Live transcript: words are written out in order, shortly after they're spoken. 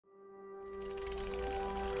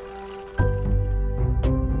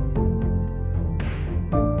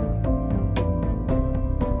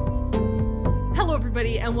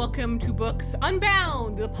and welcome to Books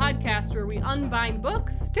Unbound, the podcast where we unbind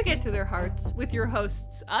books to get to their hearts with your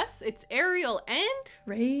hosts, us. It's Ariel and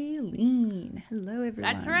Raylene. Hello, everyone.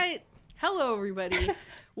 That's right. Hello, everybody.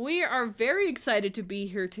 We are very excited to be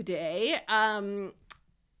here today. My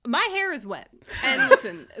hair is wet. And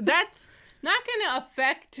listen, that's not going to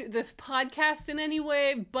affect this podcast in any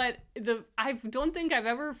way, but I don't think I've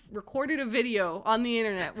ever recorded a video on the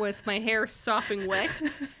internet with my hair sopping wet.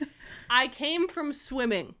 I came from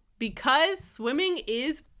swimming because swimming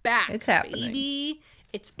is back. It's happening. Baby.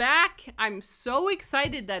 It's back. I'm so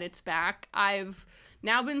excited that it's back. I've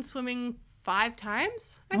now been swimming 5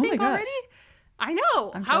 times, I think, already. I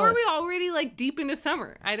know. How are we already like deep into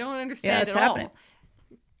summer? I don't understand at all.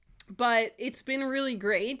 But it's been really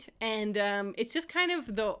great, and it's just kind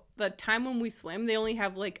of the time when we swim. They only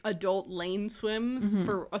have like adult lane swims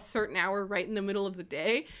for a certain hour right in the middle of the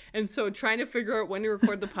day, and so trying to figure out when to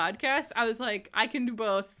record the podcast, I was like, I can do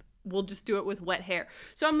both. We'll just do it with wet hair.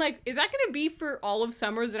 So I'm like, is that going to be for all of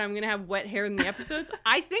summer that I'm going to have wet hair in the episodes?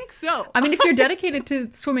 I think so. I mean, if you're dedicated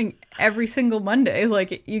to swimming every single Monday,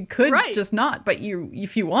 like you could just not, but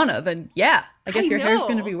if you wanna, then yeah, I guess your hair's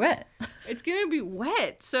going to be wet. It's going to be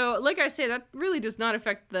wet. So like I say, that really does not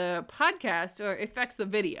affect the podcast, or it affects the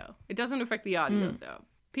video. It doesn't affect the audio though.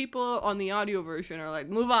 People on the audio version are like,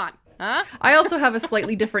 move on. Huh? I also have a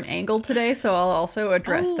slightly different angle today, so I'll also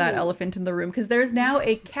address that elephant in the room, because there's now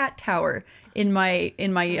a cat tower in my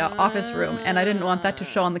office room, and I didn't want that to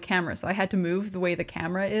show on the camera, so I had to move the way the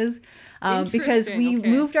camera is, because we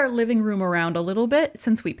moved our living room around a little bit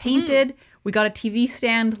since we painted. We got a TV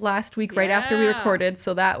stand last week right after we recorded,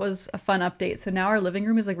 so that was a fun update. So now our living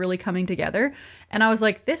room is like really coming together. And I was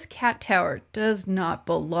like, this cat tower does not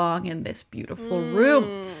belong in this beautiful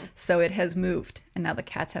room. So it has moved, and now the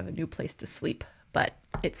cats have a new place to sleep. But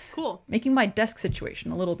it's making my desk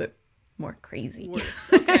situation a little bit more crazy.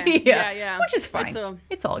 Worse. Okay. yeah. Which is fine.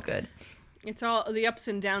 It's all good. It's all the ups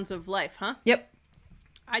and downs of life, huh? Yep.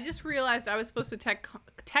 I just realized I was supposed to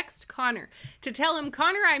text Connor to tell him,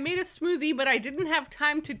 Connor, I made a smoothie, but I didn't have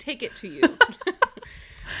time to take it to you.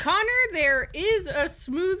 Connor, there is a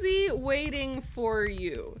smoothie waiting for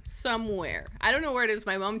you somewhere. I don't know where it is.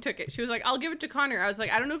 My mom took it. She was like, I'll give it to Connor. I was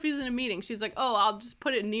like, I don't know if he's in a meeting. She's like, oh, I'll just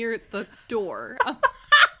put it near the door.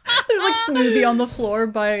 There's like smoothie on the floor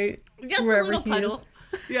by just wherever a little puddle.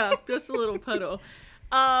 Yeah, just a little puddle.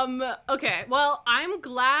 Okay, well, I'm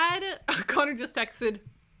glad Connor just texted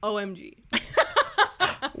OMG.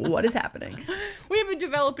 What is happening? We have a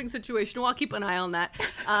developing situation. Well, I'll keep an eye on that.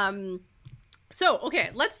 So,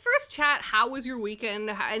 okay, let's first chat. How was your weekend?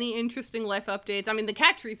 Any interesting life updates? I mean, the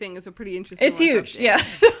cat tree thing is a pretty interesting It's huge, update.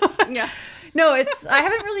 yeah. Yeah. No, I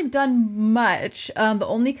haven't really done much. The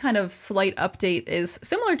only kind of slight update is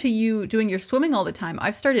similar to you doing your swimming all the time.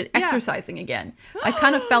 I've started exercising again. I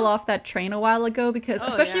kind of fell off that train a while ago because,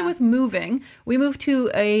 especially with moving, we moved to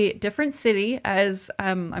a different city, as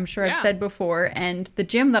I'm sure I've said before, and the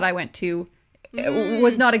gym that I went to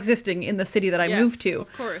was not existing in the city that I moved to.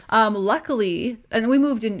 Of course. Luckily, and we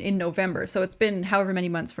moved in November, so it's been however many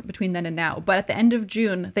months between then and now. But at the end of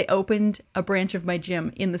June, they opened a branch of my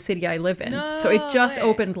gym in the city I live in. So it just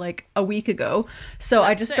opened like a week ago. So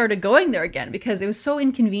I just started going there again because it was so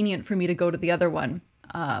inconvenient for me to go to the other one.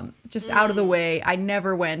 Just out of the way. I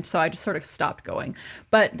never went, so I just sort of stopped going.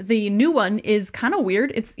 But the new one is kind of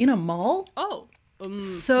weird. It's in a mall. Oh.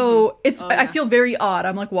 So I feel very odd.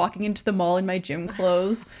 I'm like walking into the mall in my gym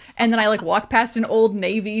clothes, and then I like walk past an Old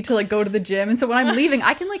Navy to like go to the gym. And so when I'm leaving,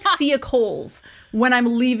 I can like see a Kohl's when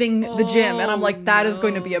I'm leaving the gym, and I'm like, that is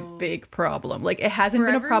going to be a big problem. Like it hasn't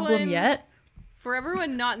been a problem yet. For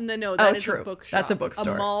everyone not in the know, that is true. A bookshop. That's a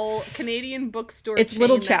bookstore. A mall, Canadian bookstore. It's chain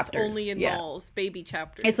little that's chapters. Only in malls, baby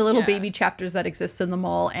chapters. It's a little baby chapters that exists in the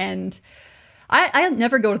mall, and I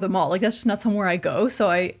never go to the mall. Like, that's just not somewhere I go. So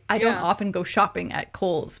I don't often go shopping at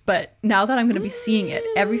Kohl's. But now that I'm going to be seeing it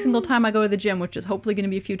every single time I go to the gym, which is hopefully going to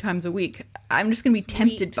be a few times a week, I'm just going to be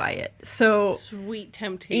tempted by it. So sweet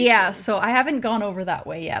temptation. Yeah, so I haven't gone over that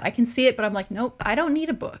way yet. I can see it, but I'm like, nope, I don't need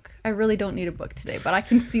a book. I really don't need a book today. But I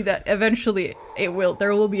can see that eventually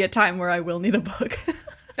there will be a time where I will need a book.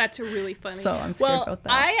 That's really funny. So I'm scared about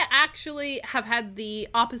that. I actually have had the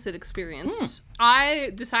opposite experience.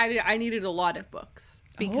 I decided I needed a lot of books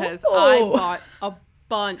because I bought a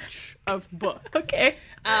bunch of books. Okay.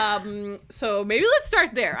 So maybe let's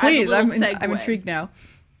start there. Please, I'm intrigued now.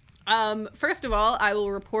 First of all, I will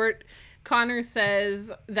report Connor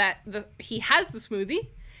says that he has the smoothie.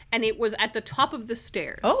 And it was at the top of the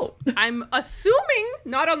stairs. Oh. I'm assuming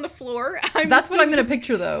not on the floor. That's what I'm going to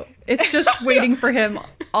picture, though. It's just waiting for him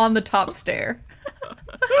on the top stair.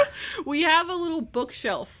 We have a little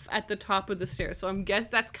bookshelf at the top of the stairs. So I'm guess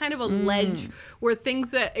that's kind of a ledge where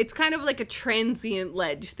it's kind of like a transient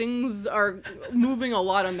ledge. Things are moving a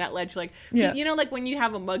lot on that ledge. Like, you know, like when you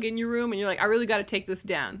have a mug in your room and you're like, I really got to take this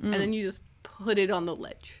down. And then you just put it on the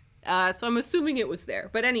ledge. So I'm assuming it was there.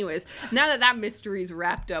 But anyways, now that mystery's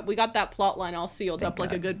wrapped up, we got that plot line all sealed up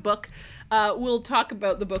like a good book. We'll talk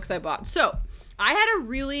about the books I bought. So I had a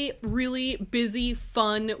really, really busy,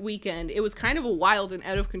 fun weekend. It was kind of a wild and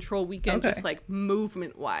out of control weekend, just like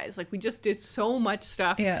movement wise. Like we just did so much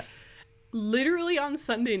stuff. Yeah. Literally on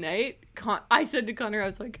Sunday night, I said to Connor, I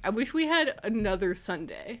was like, I wish we had another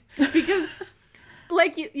Sunday. Because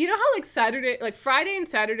like, you know how like Saturday, like Friday and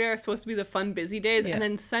Saturday are supposed to be the fun, busy days. And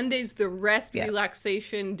then Sunday's the rest,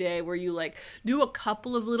 relaxation day where you like do a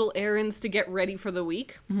couple of little errands to get ready for the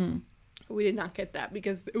week. We did not get that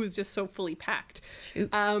because it was just so fully packed. Shoot.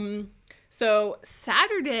 So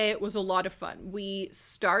Saturday was a lot of fun. We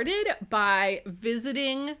started by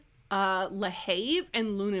visiting La Have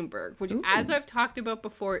and Lunenburg, which, as I've talked about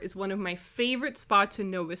before, is one of my favorite spots in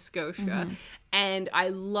Nova Scotia. And I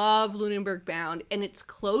love Lunenburg bound, and it's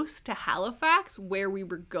close to Halifax, where we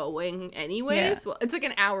were going anyways. Well, it's like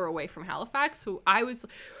an hour away from Halifax, so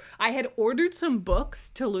I had ordered some books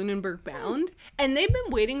to Lunenburg bound, and they've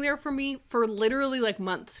been waiting there for me for literally like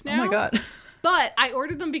months now. Oh my God. But I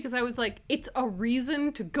ordered them because I was like, it's a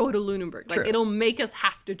reason to go to Lunenburg. Like, it'll make us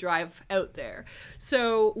have to drive out there.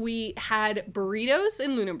 So we had burritos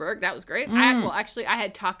in Lunenburg. That was great. I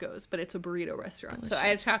had tacos, but it's a burrito restaurant. Delicious. So I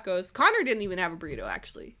had tacos. Connor didn't even have a burrito,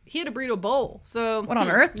 actually. He had a burrito bowl. So what on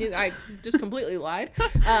earth? I just completely lied.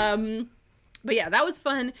 But yeah, that was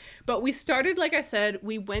fun. But we started, like I said,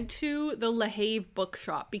 we went to the La Have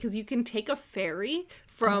bookshop because you can take a ferry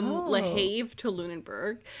from La Have to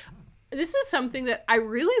Lunenburg. This is something that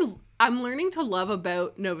I'm learning to love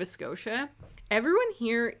about Nova Scotia. Everyone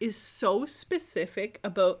here is so specific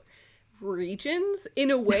about regions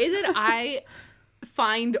in a way that I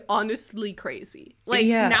find honestly crazy. Like,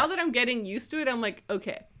 now that I'm getting used to it, I'm like,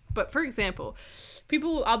 okay. But for example,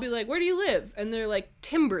 I'll be like, where do you live? And they're like,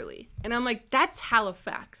 Timberley. And I'm like, that's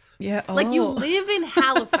Halifax. Yeah. Like, you live in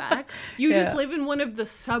Halifax. You just live in one of the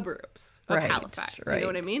suburbs of Halifax. You know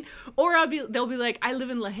what I mean? Or they'll be like, I live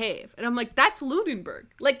in La Have. And I'm like, that's Lunenburg.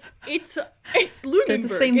 Like, it's Lunenburg. They're the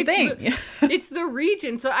same thing. It's the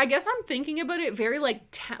region. So I guess I'm thinking about it very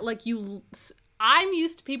like, I'm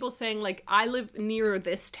used to people saying, like, I live near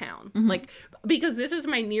this town. Like, because this is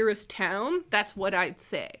my nearest town, that's what I'd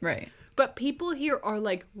say. Right. But people here are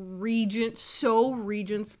like region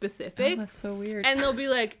specific. Oh, that's so weird. And I'll be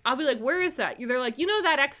like, where is that? They're like, you know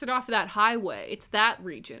that exit off of that highway? It's that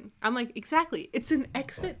region. I'm like, exactly. It's an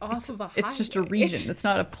exit off of a highway. It's just a region. It's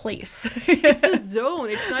not a place. It's a zone.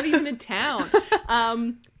 It's not even a town.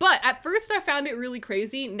 But at first I found it really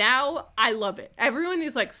crazy. Now I love it. Everyone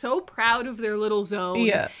is like so proud of their little zone.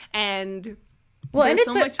 Yeah. And well, and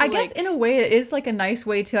it's I guess in a way it is like a nice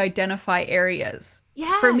way to identify areas.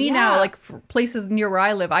 Yeah. For me now, like for places near where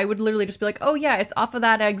I live, I would literally just be like, oh yeah, it's off of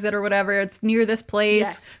that exit or whatever. It's near this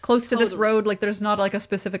place, close to this road. Like there's not like a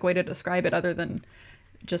specific way to describe it other than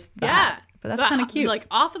just that. Yeah. But that's kind of cute. Like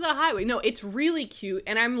off of the highway. No, it's really cute.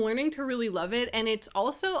 And I'm learning to really love it. And it's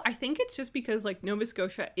also, I think it's just because like Nova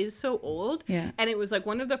Scotia is so old. Yeah. And it was like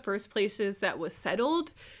one of the first places that was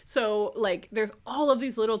settled. So like there's all of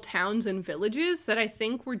these little towns and villages that I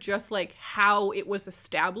think were just like how it was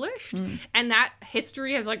established. And that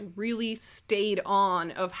history has like really stayed on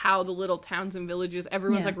of how the little towns and villages,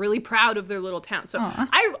 everyone's like really proud of their little town. So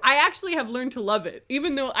I actually have learned to love it.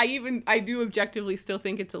 Even though I do objectively still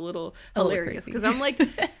think it's a little hilarious because I'm like,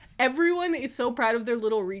 everyone is so proud of their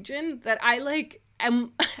little region that I like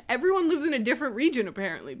everyone lives in a different region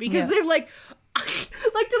apparently because they're like to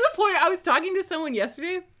the point I was talking to someone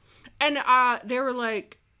yesterday and they were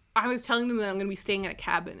like, I was telling them that I'm gonna be staying in a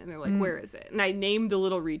cabin and they're like, where is it? And I named the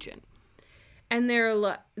little region and they're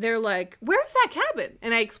like, where's that cabin?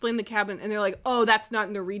 And I explained the cabin and they're like, oh, that's not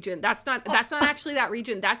in the region, that's not actually that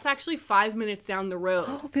region, that's actually 5 minutes down the road.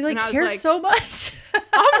 Oh, they like care so much.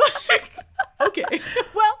 I'm like, okay,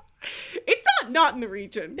 well, it's not in the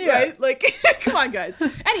region, right? Like, come on, guys.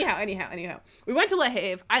 Anyhow. We went to La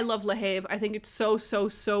Have. I love La Have. I think it's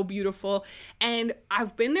so beautiful. And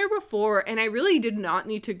I've been there before, and I really did not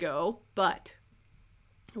need to go, but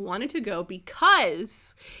I wanted to go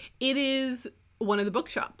because it is one of the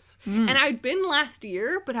bookshops. And I'd been last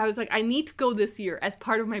year, but I was like, I need to go this year as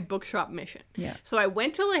part of my bookshop mission. Yeah. So I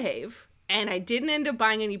went to La Have, and I didn't end up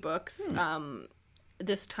buying any books.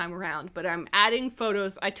 This time around, but I'm adding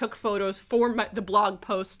photos. I took photos for the blog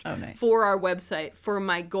post for our website for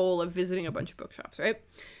my goal of visiting a bunch of bookshops, right?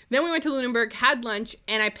 Then we went to Lunenburg, had lunch,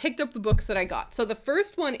 and I picked up the books that I got. So the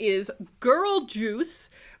first one is Girl Juice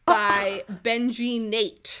by Benji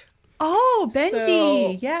Nate. Oh, Benji.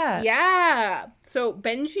 So, yeah. Yeah. So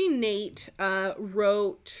Benji Nate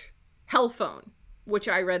wrote Hellphone, which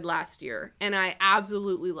I read last year, and I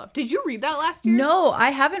absolutely loved. Did you read that last year? No, I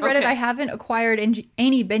haven't read it. I haven't acquired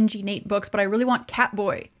any Benji Nate books, but I really want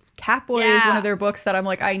Catboy. Catboy is one of their books that I'm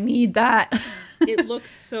like, I need that. It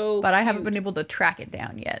looks so But I haven't been able to track it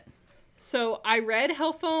down yet. So I read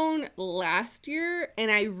Hellphone last year,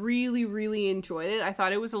 and I really, really enjoyed it. I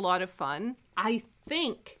thought it was a lot of fun. I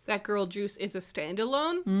think that Girl Juice is a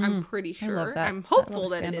standalone. I'm pretty sure. I love that. I'm hopeful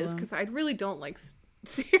that it is, because I really don't like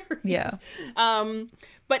series. Yeah.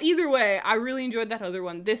 But either way, I really enjoyed that other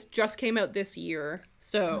one. This just came out this year,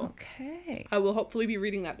 so okay. I will hopefully be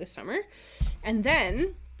reading that this summer. And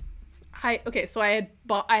then I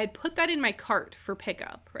had put that in my cart for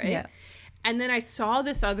pickup, right? Yeah. And then I saw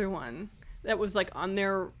this other one that was like on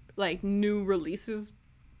their like new releases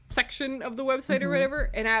section of the website or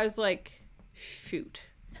whatever, and I was like, shoot.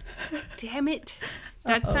 Damn it.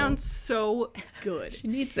 That sounds so good. She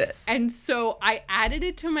needs it. And so I added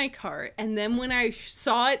it to my cart, and then when I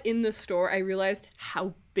saw it in the store, I realized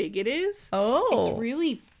how big it is. Oh. It's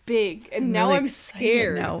really big, and now I'm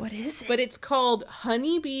scared. Now, what is it? But it's called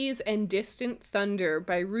Honeybees and Distant Thunder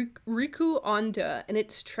by Riku Onda, and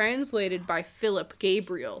it's translated by Philip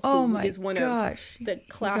Gabriel, who is one of the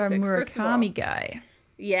classics. He's our Murakami guy.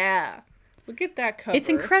 Yeah. Look at that cover. It's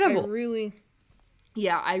incredible. I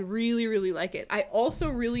really, really like it. I also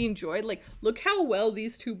really enjoyed, like, look how well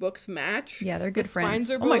these two books match. Yeah, they're good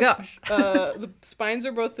friends. Oh my gosh. The spines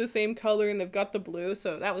are both the same color, and they've got the blue,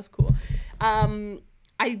 so that was cool.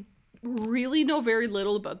 I really know very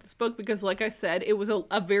little about this book because, like I said, it was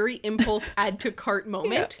a very impulse add to cart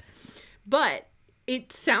moment. Yeah. But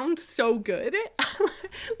it sounds so good.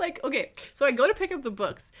 Like, okay, so I go to pick up the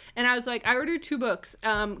books, and I was like, I ordered 2 books,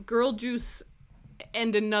 Girl Juice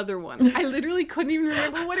and another one. I literally couldn't even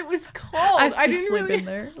remember what it was called. I didn't really been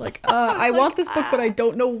there. Like, I want this book, but I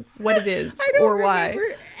don't know what it is or why. I don't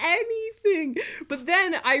remember anything. But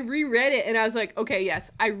then I reread it, and I was like, okay,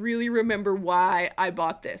 yes, I really remember why I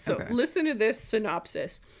bought this. So listen to this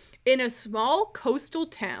synopsis. In a small coastal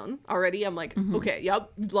town, already I'm like, okay,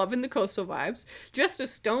 yep, loving the coastal vibes. Just a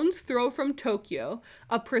stone's throw from Tokyo,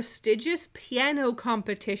 a prestigious piano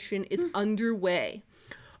competition is underway.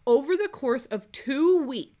 Over the course of 2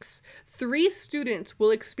 weeks, 3 students will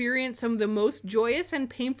experience some of the most joyous and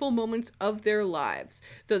painful moments of their lives.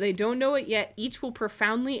 Though they don't know it yet, each will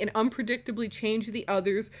profoundly and unpredictably change the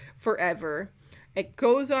others forever. It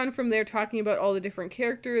goes on from there talking about all the different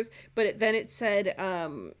characters, but then it said,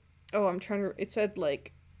 it said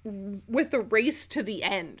like, with a race to the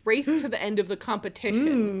end of the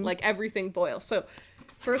competition, like everything boils. So,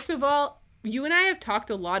 first of all, you and I have talked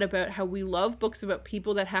a lot about how we love books about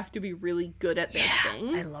people that have to be really good at their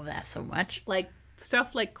thing. I love that so much. Like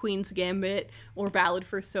stuff like Queen's Gambit or Ballad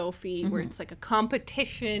for Sophie, where it's like a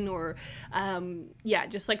competition or,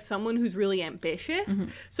 just like someone who's really ambitious.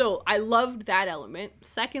 So I loved that element.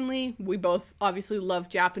 Secondly, we both obviously love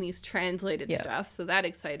Japanese translated stuff, so that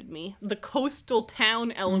excited me. The coastal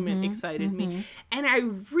town element excited me. And I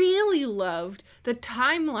really loved the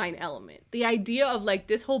timeline element. The idea of like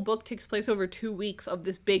this whole book takes place over 2 weeks of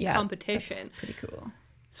this big competition. That's pretty cool.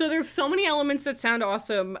 So there's so many elements that sound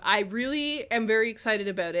awesome. I really am very excited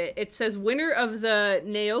about it. It says winner of the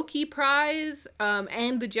Naoki Prize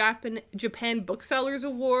and the Japan Booksellers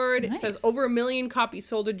Award. Nice. It says over 1 million copies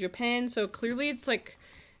sold in Japan. So clearly it's like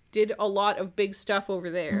did a lot of big stuff over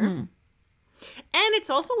there. And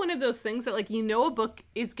it's also one of those things that, like, you know, a book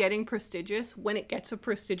is getting prestigious when it gets a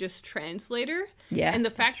prestigious translator. Yeah. And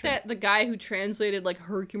the fact that the guy who translated, like,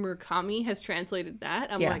 Haruki Murakami has translated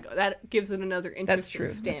that, I'm like, that gives it another interesting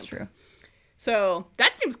stamp. That's true. So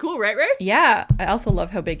that seems cool, right? Yeah. I also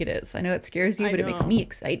love how big it is. I know it scares you, but it makes me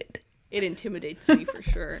excited. It intimidates me for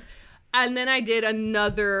sure. And then I did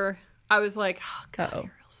another, I was like, oh, God, Ariel,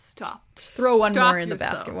 stop. Just throw one more in the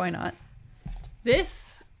basket. Why not? This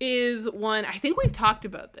is one, I think we've talked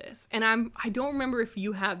about this, and I don't remember if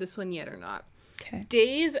you have this one yet or not. Okay.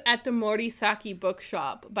 Days at the Morisaki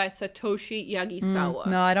Bookshop by Satoshi Yagisawa.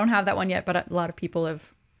 No, I don't have that one yet, but a lot of people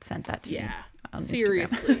have sent that to me. Yeah.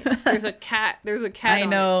 Seriously. There's a cat I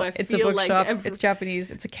know. On it, so it's a bookshop. It's Japanese.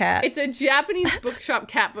 It's a cat. It's a Japanese bookshop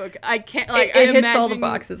cat book. I can't, like, it hits all the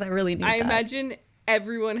boxes. I really need that. I imagine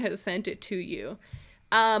everyone has sent it to you.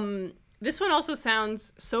 this one also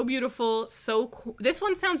sounds so beautiful. This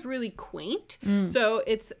one sounds really quaint. So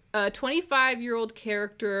it's a 25-year-old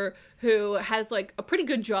character who has like a pretty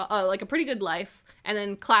good job, like a pretty good life. And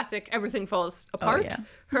then classic, everything falls apart. Oh, yeah.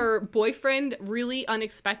 Her boyfriend really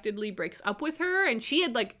unexpectedly breaks up with her. And she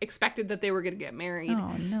had like expected that they were going to get married.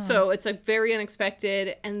 Oh, no. So it's like very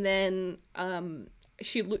unexpected. And then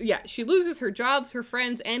she loses her jobs, her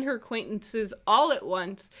friends, and her acquaintances all at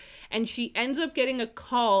once. And she ends up getting a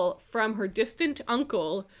call from her distant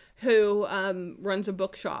uncle who runs a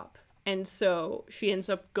bookshop. And so she ends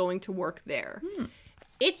up going to work there.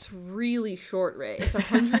 It's really short, Ray. It's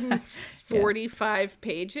 145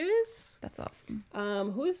 pages. That's awesome.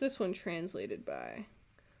 Who is this one translated by?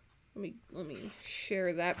 Let me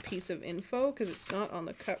share that piece of info because it's not on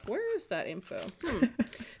the cut. Where is that info?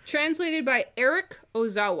 Translated by Eric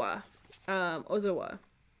Ozawa. Ozawa.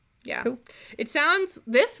 Yeah. Cool. It sounds.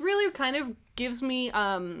 This really kind of gives me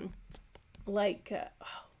like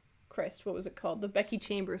Christ, what was it called? The Becky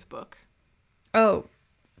Chambers book. Oh,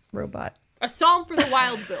 Robot. A Psalm for the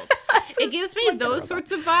Wild Build. It gives me those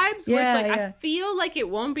sorts of vibes where it's like, I feel like it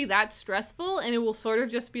won't be that stressful and it will sort of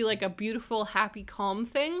just be like a beautiful, happy, calm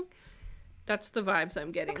thing. That's the vibes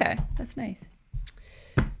I'm getting. Okay, that's nice.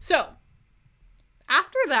 So,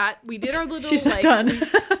 after that, we did our little, She's not done.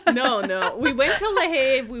 No. We went to Le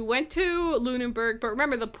Havre, we went to Lunenburg, but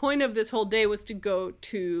remember, the point of this whole day was to go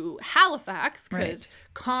to Halifax because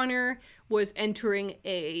Connor was entering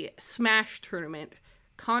a Smash tournament.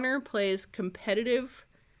 Connor plays competitive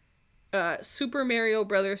Super Mario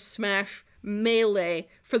Brothers Smash Melee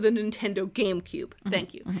for the Nintendo GameCube.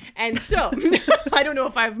 Thank you. And so, I don't know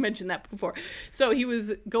if I've mentioned that before. So he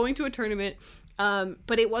was going to a tournament,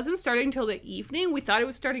 but it wasn't starting until the evening. We thought it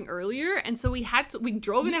was starting earlier. And so we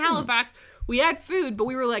drove into Halifax. We had food, but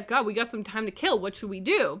we were like, God, we got some time to kill. What should we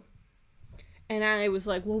do? And I was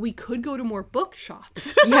like, well, we could go to more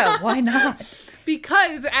bookshops. Yeah, why not?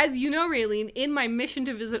 Because, as you know, Raylene, in my mission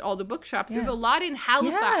to visit all the bookshops, there's a lot in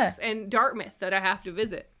Halifax and Dartmouth that I have to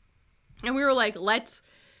visit. And we were like, let's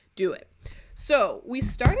do it. So we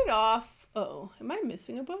started off... Oh, am I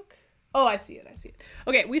missing a book? Oh, I see it.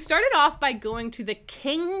 Okay, we started off by going to the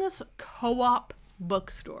King's Co-op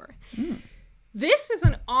bookstore. This is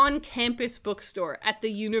an on-campus bookstore at the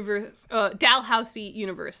Dalhousie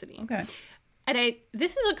University. Okay. And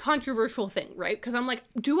this is a controversial thing, right? Because I'm like,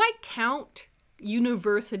 do I count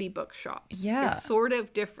university bookshops? Yeah. They're sort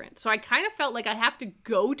of different. So I kind of felt like I have to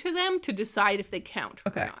go to them to decide if they count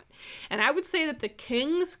or not. And I would say that the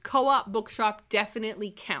King's Co-op bookshop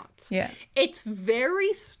definitely counts. Yeah. It's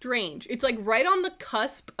very strange. It's like right on the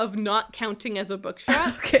cusp of not counting as a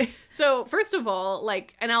bookshop. Okay. So first of all,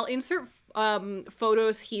 like, and I'll insert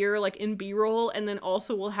photos here, like in B-roll, and then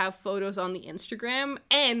also we'll have photos on the Instagram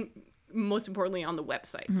and most importantly on the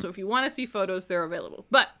website. So if you want to see photos, they're available.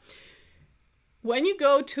 But when you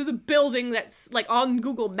go to the building that's like on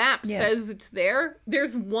Google Maps says it's there,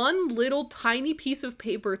 there's one little tiny piece of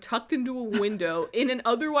paper tucked into a window in an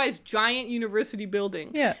otherwise giant university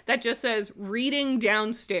building that just says reading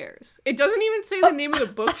downstairs. It doesn't even say the name of the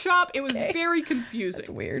bookshop. It was very confusing. That's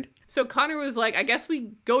weird. So Connor was like, I guess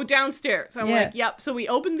we go downstairs. I'm like, yep. So we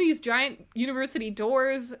opened these giant university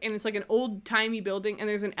doors, and it's like an old-timey building, and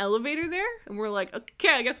there's an elevator there. And we're like,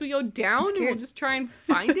 okay, I guess we go down, and we'll just try and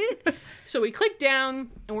find it. So we click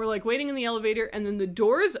down, and we're like waiting in the elevator, and then the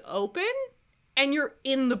doors open, and you're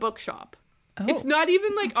in the bookshop. Oh. It's not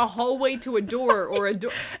even like a hallway to a door or a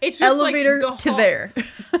door. It's just elevator like to there.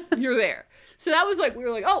 You're there. So that was like, we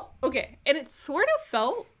were like, oh, okay. And it sort of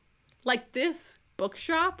felt like this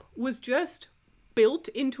bookshop was just built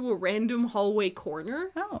into a random hallway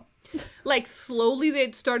corner. Oh. Like slowly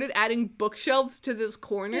they'd started adding bookshelves to this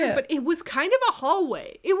corner, but it was kind of a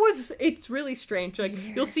hallway. It's really strange. Like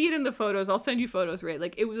you'll see it in the photos. I'll send you photos, right?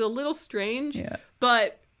 Like it was a little strange,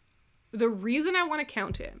 but the reason I want to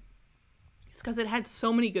count it is because it had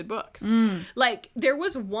so many good books. Like there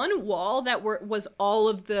was one wall that was all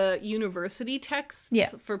of the university texts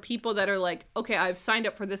for people that are like, okay, I've signed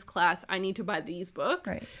up for this class. I need to buy these books.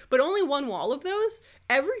 Right. But only one wall of those.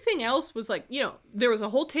 Everything else was like, you know, there was a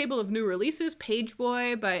whole table of new releases. Page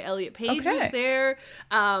Boy by Elliot Page was there.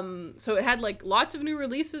 So it had like lots of new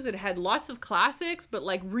releases. It had lots of classics, but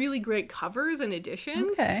like really great covers and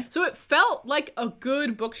editions. Okay. So it felt like a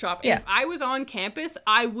good bookshop. And if I was on campus,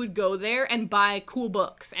 I would go there and buy cool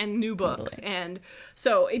books and new books. And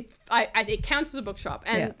so it counts as a bookshop.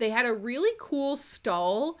 And they had a really cool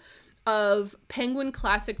stall of Penguin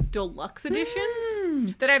Classic Deluxe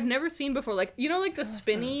editions that I've never seen before. Like, you know, like the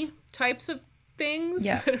spinny types of things?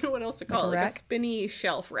 I don't know what else to call it. Like a spinny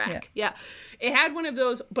shelf rack. Yeah. It had one of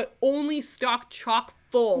those, but only stock chock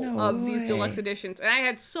full of these deluxe editions. And I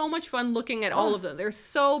had so much fun looking at all of them. There's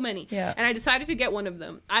so many. Yeah. And I decided to get one of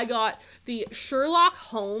them. I got the Sherlock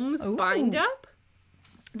Holmes bind up.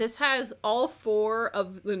 This has all 4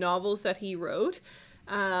 of the novels that he wrote.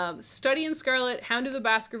 Study in Scarlet, Hound of the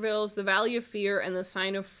Baskervilles, The Valley of Fear, and The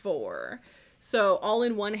Sign of Four. So all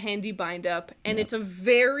in one handy bind up. And it's a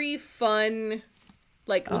very fun,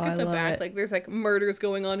 like, look at the back. Like, there's, like, murders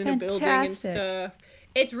going on in a building and stuff.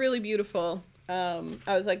 It's really beautiful. I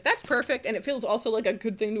was like, that's perfect. And it feels also like a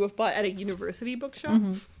good thing to have bought at a university bookshop.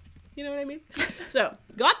 Mm-hmm. You know what I mean? So,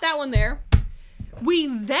 got that one there. We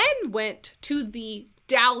then went to the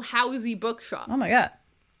Dalhousie bookshop. Oh my god.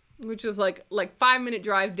 Which was like 5-minute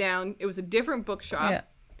drive down. It was a different bookshop. Yeah.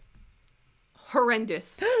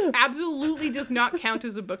 Horrendous. Absolutely does not count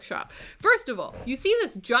as a bookshop. First of all, you see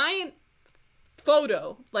this giant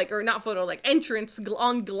photo, entrance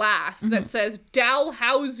on glass that says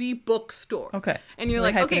Dalhousie Bookstore. Okay. And you're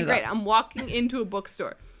like, okay, great. I'm walking into a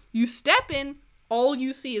bookstore. You step in, all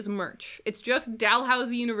you see is merch. It's just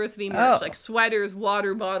Dalhousie University merch, like sweaters,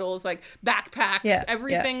 water bottles, like backpacks,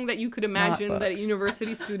 everything that you could imagine that a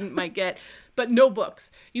university student might get, but no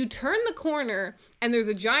books. You turn the corner and there's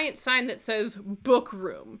a giant sign that says book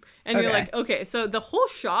room. And you're like, okay, so the whole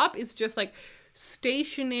shop is just like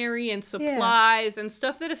stationery and supplies and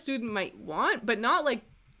stuff that a student might want, but not like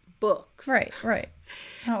books. Right.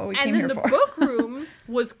 Not what we came here for. And then the book room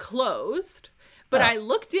was closed, but I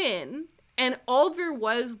looked in and all there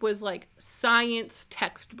was like science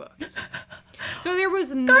textbooks. So there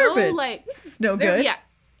was garbage. This is no good. Yeah,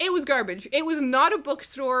 it was garbage. It was not a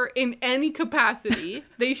bookstore in any capacity.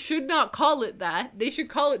 They should not call it that. They should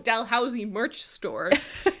call it Dalhousie Merch Store.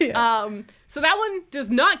 So that one does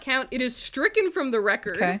not count. It is stricken from the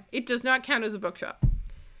record. Okay. It does not count as a bookshop.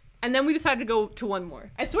 And then we decided to go to one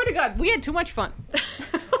more. I swear to God, we had too much fun.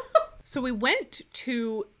 So we went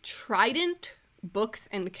to Trident Books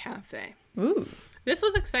and Cafe. Ooh. This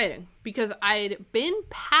was exciting because I'd been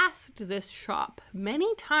past this shop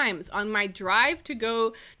many times on my drive to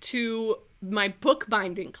go to my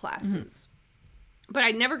bookbinding classes. But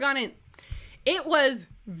I'd never gone in. It was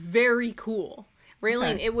very cool.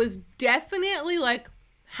 Raylene, it was definitely like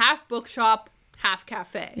half bookshop, half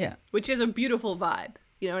cafe. Yeah. Which is a beautiful vibe.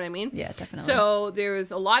 You know what I mean? Yeah, definitely. So there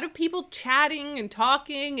was a lot of people chatting and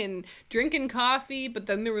talking and drinking coffee, but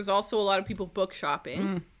then there was also a lot of people book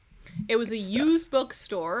shopping. It was a used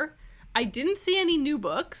bookstore. I didn't see any new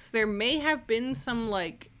books. There may have been some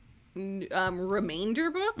like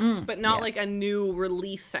remainder books, but not like a new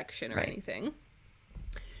release section or anything.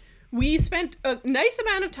 We spent a nice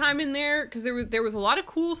amount of time in there because there was a lot of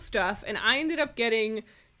cool stuff, and I ended up getting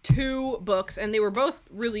 2 books, and they were both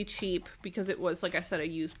really cheap because it was, like I said, a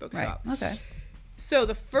used bookshop. Right. Okay. So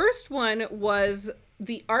the first one was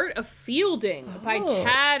The Art of Fielding by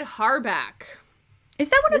Chad Harback. Is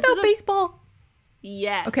that one about baseball?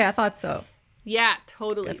 Yes. Okay, I thought so. Yeah,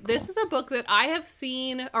 totally. Cool. This is a book that I have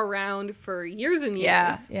seen around for years and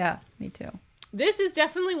years. Yeah, me too. This is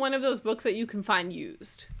definitely one of those books that you can find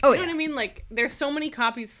used. You know what I mean? Like, there's so many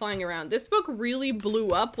copies flying around. This book really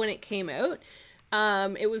blew up when it came out.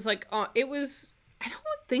 It was like, I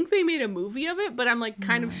don't think they made a movie of it, but I'm like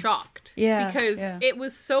kind of shocked. Yeah. Because it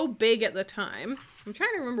was so big at the time. I'm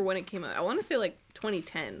trying to remember when it came out. I want to say like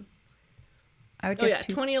 2010. I would guess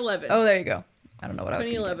 2011. Oh, there you go. I don't know what I was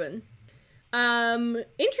going to guess. 2011.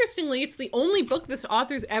 Interestingly, it's the only book this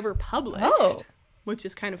author's ever published. Oh. Which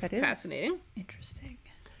is kind of fascinating. Interesting.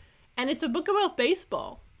 And it's a book about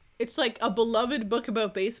baseball. It's like a beloved book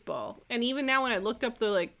about baseball. And even now when I looked up the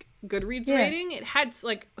like Goodreads rating, it had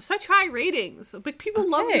like such high ratings. Like people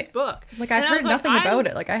love this book. Like I've heard nothing about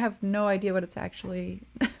it. Like I have no idea what it's actually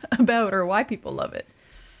about or why people love it.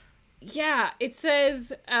 Yeah, it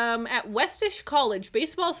says, at Westish College,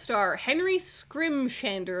 baseball star Henry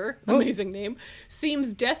Scrimshander, amazing name,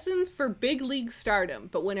 seems destined for big league stardom.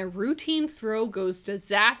 But when a routine throw goes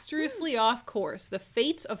disastrously off course, the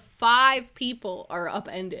fates of 5 people are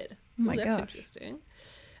upended. Oh my that's interesting.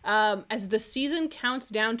 As the season counts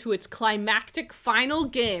down to its climactic final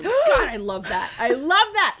game. God, I love that. I love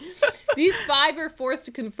that. These 5 are forced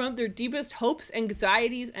to confront their deepest hopes,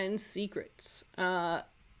 anxieties, and secrets.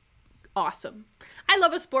 Awesome. I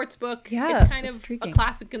love a sports book. Yeah, it's kind of intriguing. A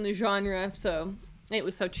classic in the genre, so it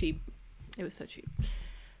was so cheap. It was so cheap.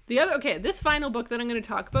 This final book that I'm going to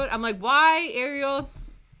talk about, I'm like, why, Ariel?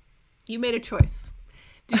 You made a choice.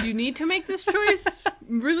 Did you need to make this choice?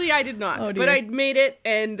 Really, I did not. But I made it,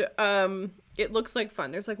 and it looks like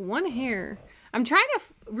fun. There's like one hair. I'm trying to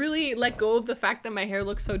really let go of the fact that my hair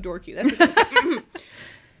looks so dorky. That's okay.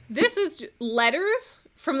 This is letters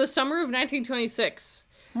from the summer of 1926.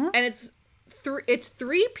 And it's it's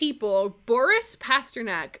three people: Boris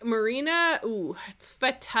Pasternak, Marina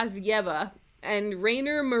Tsvetaeva, and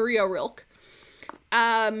Rainer Maria Rilke.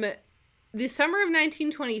 The summer of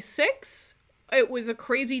 1926, it was a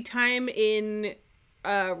crazy time in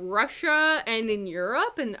Russia and in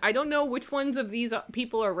Europe, and I don't know which ones of these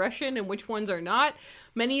people are Russian and which ones are not.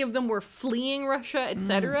 Many of them were fleeing Russia,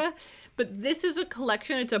 etc. But this is a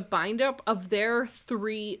collection, it's a bind-up of their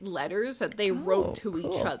 3 letters that they wrote to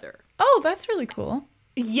each other. Oh, that's really cool.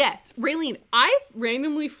 Yes. Raylene, I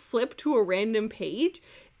randomly flipped to a random page.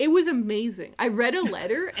 It was amazing. I read a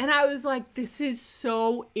letter and I was like, this is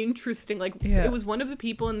so interesting. Like, it was one of the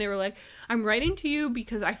people and they were like, I'm writing to you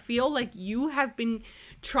because I feel like you have been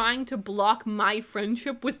trying to block my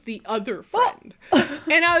friendship with the other friend.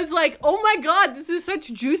 And I was like, oh my God, this is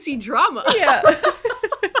such juicy drama. Yeah.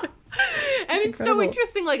 And it's incredible. So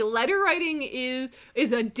interesting. Like, letter writing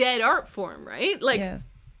is a dead art form, right? Like,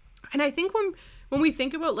 and I think when we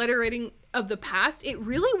think about letter writing of the past, it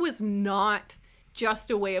really was not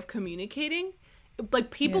just a way of communicating.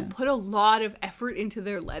 Like, people put a lot of effort into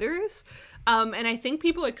their letters. And I think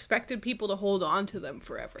people expected people to hold on to them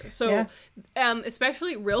forever. So,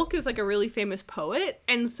 especially Rilke is like a really famous poet.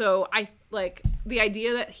 And so I like the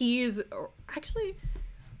idea that he is actually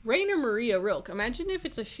Rainer Maria Rilke. Imagine if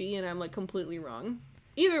it's a she and I'm like completely wrong.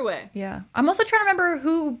 Either way. Yeah. I'm also trying to remember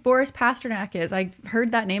who Boris Pasternak is. I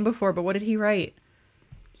heard that name before, but what did he write?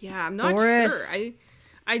 Yeah, I'm not sure.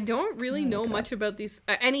 I don't really know much about these,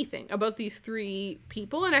 anything about these 3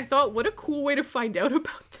 people. And I thought, what a cool way to find out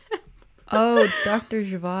about them. Oh, Dr.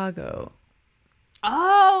 Zhivago.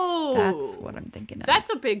 Oh! That's what I'm thinking of. That's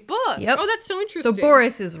a big book. Yep. Oh, that's so interesting. So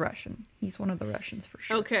Boris is Russian. He's one of the Russians for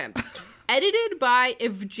sure. Okay. Edited by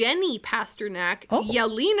Evgeny Pasternak,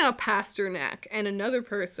 Yelena Pasternak, and another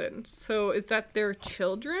person. So is that their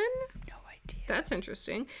children? No idea. That's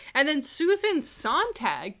interesting. And then Susan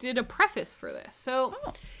Sontag did a preface for this. So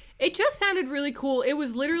it just sounded really cool. It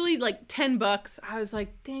was literally like $10. I was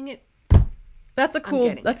like, dang it. That's a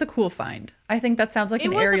cool find. I think that sounds like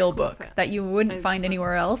an Ariel book that you wouldn't find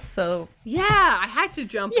anywhere else. So yeah, I had to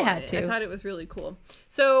jump on it. I thought it was really cool.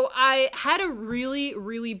 So I had a really,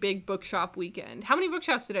 really big bookshop weekend. How many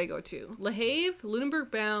bookshops did I go to? Le Havre, Lunenburg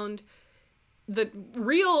Bound, the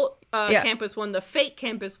real campus one, the fake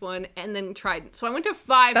campus one, and then Trident. So I went to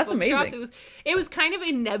 5 bookshops. Amazing. It was kind of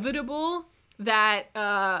inevitable that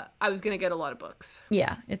I was going to get a lot of books.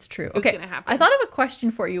 Yeah, it's true. It was going to happen. I thought of a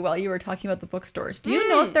question for you while you were talking about the bookstores. Do you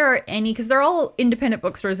know if there are any, because they're all independent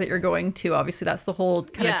bookstores that you're going to, obviously that's the whole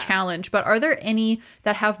kind of challenge, but are there any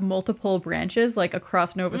that have multiple branches, like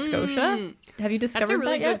across Nova Scotia? Have you discovered that yet? That's a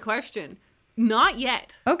really good question. Not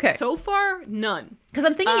yet. Okay. So far, none. Because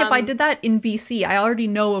I'm thinking if I did that in BC, I already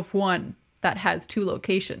know of one that has 2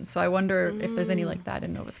 locations. So I wonder if there's any like that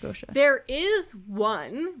in Nova Scotia. There is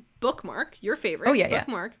one, Bookmark, your favorite. Oh, yeah,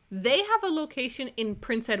 Bookmark. They have a location in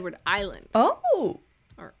Prince Edward Island. Oh.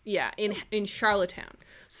 In Charlottetown.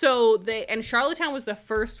 So Charlottetown was the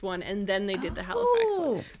first one, and then they did the Halifax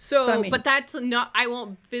one. So but that's not, I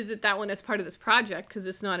won't visit that one as part of this project because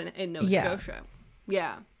it's not in Nova Scotia.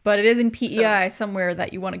 Yeah. But it is in PEI somewhere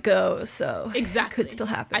that you want to go, so exactly. It could still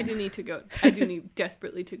happen. I do need to go. I do need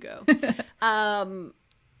desperately to go.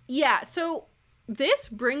 So this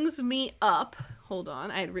brings me up, hold on,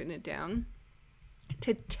 I had written it down,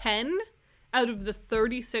 to 10 out of the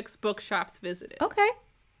 36 bookshops visited. Okay.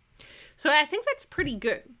 So I think that's pretty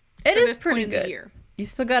good. It is pretty good. You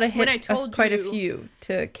still got to hit quite a few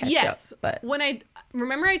to catch up. But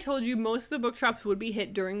remember I told you most of the bookshops would be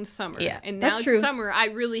hit during the summer. Yeah, and now it's summer, I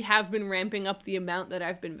really have been ramping up the amount that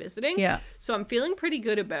I've been visiting. Yeah. So I'm feeling pretty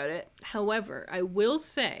good about it. However, I will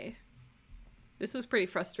say, this is pretty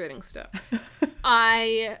frustrating stuff.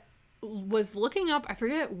 I was looking up, I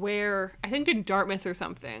forget where, I think in Dartmouth or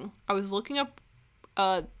something. I was looking up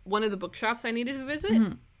one of the bookshops I needed to visit.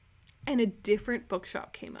 Mm-hmm. And a different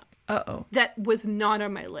bookshop came up. Uh-oh. That was not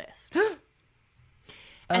on my list.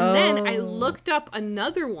 And then I looked up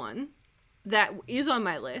another one that is on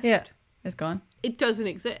my list. Yeah, it's gone. It doesn't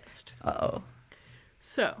exist. Uh-oh.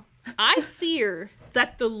 So, I fear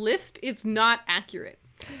that the list is not accurate.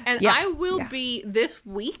 And I will be this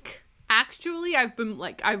week, actually, I've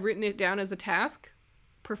written it down as a task,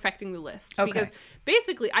 perfecting the list. Okay. Because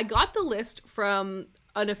basically, I got the list from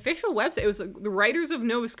an official website. It was the Writers of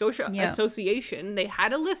Nova Scotia Association. They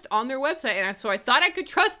had a list on their website, and so I thought I could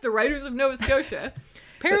trust the Writers of Nova Scotia.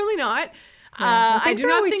 Apparently not. Things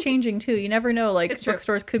are always changing too. You never know. Like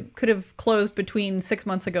bookstores could have closed between 6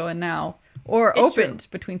 months ago and now, or opened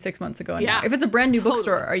between 6 months ago and now. If it's a brand new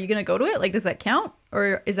bookstore, are you gonna go to it? Like, does that count,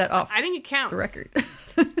 or is that off? I think it counts. The record.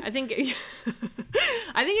 I think.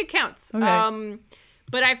 I think it counts. Okay.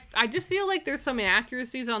 But I just feel like there's some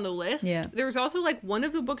inaccuracies on the list. Yeah. There was also like one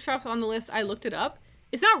of the bookshops on the list, I looked it up.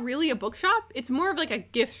 It's not really a bookshop. It's more of like a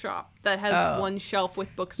gift shop that has one shelf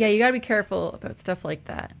with books. Yeah, you gotta be careful about stuff like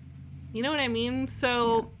that. You know what I mean?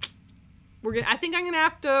 So I think I'm gonna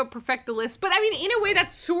have to perfect the list. But I mean, in a way,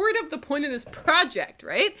 that's sort of the point of this project,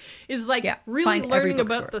 right? Is like really learning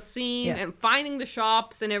about the scene and finding the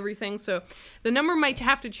shops and everything. So the number might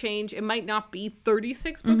have to change. It might not be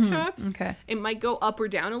 36 bookshops. Okay. It might go up or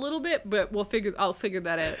down a little bit, but I'll figure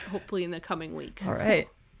that out hopefully in the coming week. All right.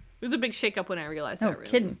 It was a big shakeup when I realized that. No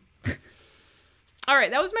kidding. All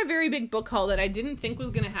right, that was my very big book haul that I didn't think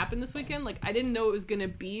was going to happen this weekend. Like, I didn't know it was going to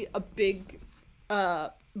be a big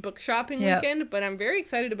book shopping weekend, but I'm very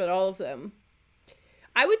excited about all of them.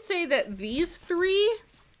 I would say that these three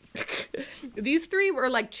were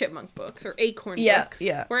like chipmunk books or acorn books.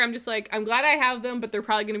 Yeah. Where I'm just like, I'm glad I have them, but they're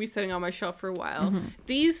probably going to be sitting on my shelf for a while. Mm-hmm.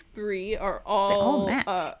 These three are all... They all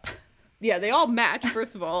match. They all match,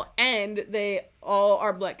 first of all, and they all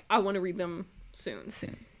are like, I want to read them soon.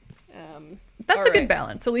 That's a good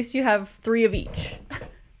balance. At least you have 3 of each.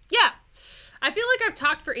 Yeah. I feel like I've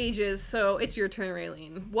talked for ages, so it's your turn,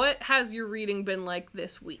 Raylene. What has your reading been like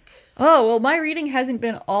this week? Oh, well, my reading hasn't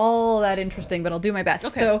been all that interesting, but I'll do my best.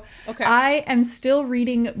 Okay. So I am still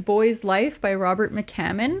reading Boy's Life by Robert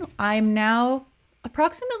McCammon. I'm now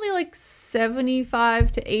approximately like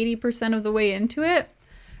 75 to 80% of the way into it.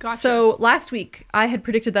 Gotcha. So last week, I had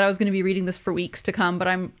predicted that I was going to be reading this for weeks to come, but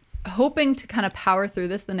I'm hoping to kind of power through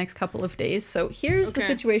this the next couple of days. So here's the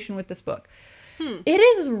situation with this book. It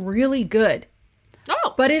is really good.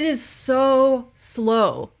 Oh. But it is so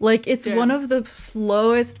slow. Like, it's one of the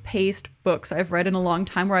slowest paced books I've read in a long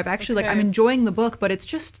time, where I've actually, I'm enjoying the book, but it's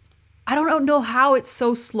just, I don't know how it's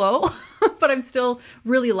so slow, but I'm still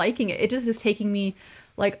really liking it. It just is taking me,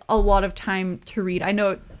 like, a lot of time to read. I know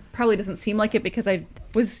it probably doesn't seem like it because I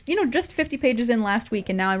was, just 50 pages in last week,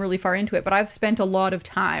 and now I'm really far into it, but I've spent a lot of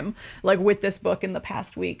time, like, with this book in the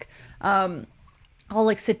past week. I'll,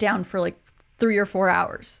 like, sit down for, like, 3 or 4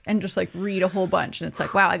 hours and just like read a whole bunch, and it's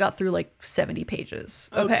like, wow, I got through like 70 pages.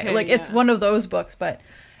 It's one of those books, but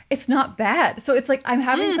it's not bad. So it's like I'm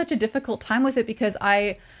having such a difficult time with it because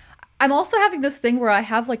I'm also having this thing where I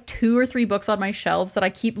have like 2 or 3 books on my shelves that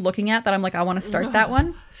I keep looking at that I'm like, I want to start that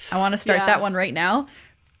one. I want to start that one right now.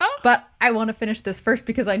 But I want to finish this first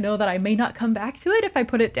because I know that I may not come back to it if I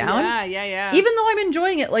put it down. Yeah. Even though I'm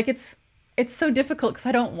enjoying it, like it's so difficult because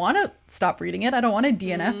I don't want to stop reading it. I don't want to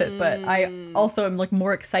DNF it, but I also am like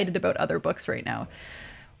more excited about other books right now,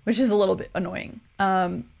 which is a little bit annoying.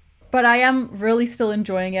 But I am really still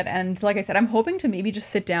enjoying it. And like I said, I'm hoping to maybe just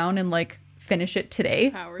sit down and like finish it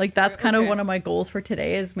today. Like that's kind of one of my goals for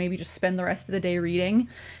today, is maybe just spend the rest of the day reading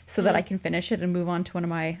so that I can finish it and move on to one of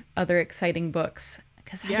my other exciting books.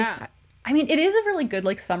 Because I mean, it is a really good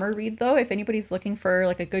like summer read though. If anybody's looking for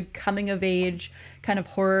like a good coming of age kind of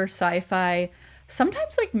horror sci-fi,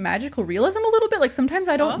 sometimes like magical realism a little bit. Like sometimes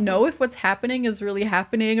I don't know if what's happening is really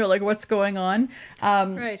happening or like what's going on.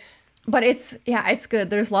 Right. But it's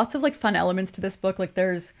good. There's lots of like fun elements to this book. Like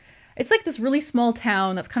it's like this really small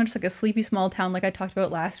town that's kind of just like a sleepy small town like I talked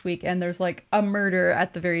about last week, and there's like a murder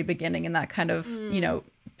at the very beginning, and that kind of,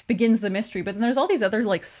 begins the mystery. But then there's all these other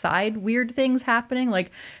like side weird things happening.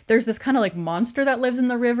 Like there's this kind of like monster that lives in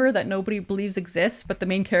the river that nobody believes exists, but the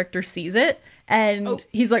main character sees it, and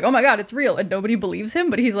he's like, oh my god, it's real, and nobody believes him,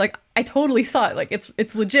 but he's like, I totally saw it, like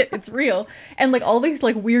it's legit, it's real. And like all these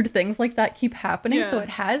like weird things like that keep happening. So it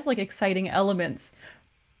has like exciting elements,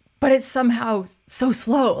 but it's somehow so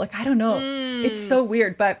slow. Like I don't know, it's so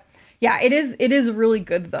weird. But yeah, it is really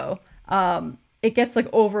good though. It gets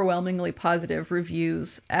like overwhelmingly positive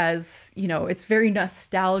reviews, as it's very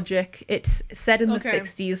nostalgic. It's set in the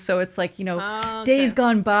 60s, so it's like days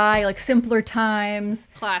gone by, like simpler times,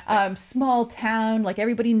 classic, small town, like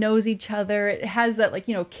everybody knows each other. It has that like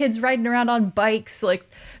kids riding around on bikes, like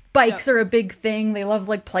bikes are a big thing. They love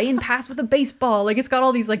like playing pass with a baseball. Like it's got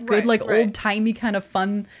all these like good old timey kind of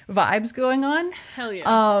fun vibes going on. Hell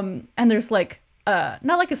yeah. And there's like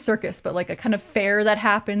not like a circus, but like a kind of fair that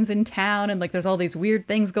happens in town, and like there's all these weird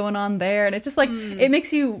things going on there, and it just like it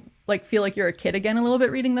makes you like feel like you're a kid again a little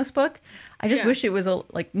bit reading this book. I just wish it was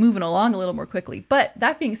like moving along a little more quickly. But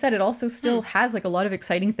that being said, it also still has like a lot of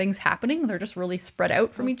exciting things happening. They're just really spread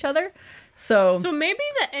out from each other. So maybe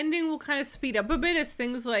the ending will kind of speed up a bit as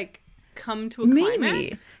things like come to a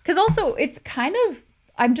climax. Because also it's kind of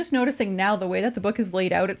I'm just noticing now the way that the book is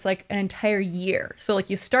laid out, it's like an entire year. So like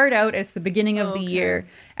you start out as the beginning of the year,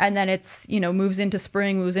 and then it's, you know, moves into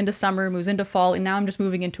spring, moves into summer, moves into fall, and now I'm just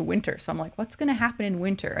moving into winter. So I'm like, what's going to happen in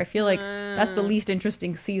winter? I feel like that's the least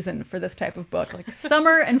interesting season for this type of book. Like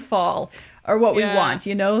summer and fall are what we want,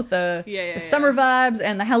 you know, the summer vibes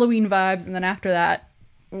and the Halloween vibes, and then after that,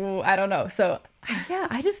 I don't know. So yeah,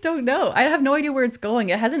 I just don't know. I have no idea where it's going.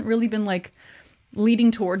 It hasn't really been like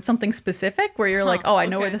leading towards something specific where you're like, oh, I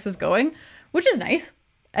know where this is going, which is nice.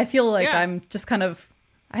 I feel like I'm just kind of,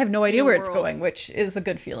 I have no idea where it's going, which is a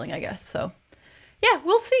good feeling, I guess. So yeah,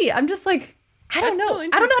 we'll see. I'm just like, I don't know. I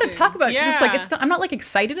don't know how to talk about it. 'Cause it's like, I'm not like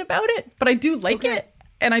excited about it, but I do like it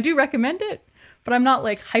and I do recommend it, but I'm not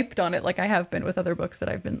like hyped on it like I have been with other books that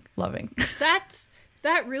I've been loving.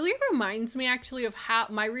 That really reminds me actually of how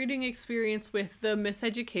my reading experience with The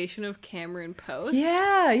Miseducation of Cameron Post.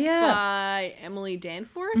 By Emily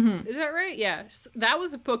Danforth. Is that right? Yeah. That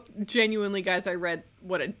was a book, genuinely, guys, I read,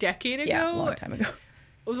 a decade ago? Yeah, a long time ago.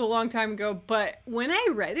 It was a long time ago. But when I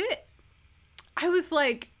read it, I was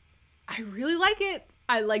like, I really like it.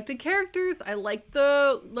 I like the characters. I like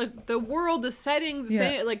the world, the setting, the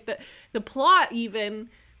thing, like the plot even.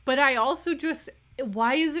 But I also just...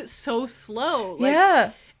 why is it so slow?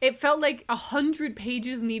 Like, it felt like 100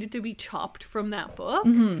 pages needed to be chopped from that book,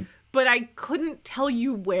 but I couldn't tell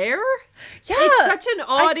you where. Yeah, it's such an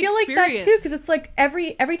odd experience. I feel like that too, because it's like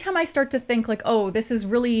every time I start to think like, oh, this is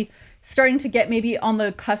really starting to get maybe on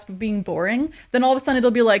the cusp of being boring, then all of a sudden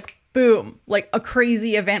it'll be like, boom, like a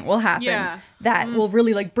crazy event will happen that will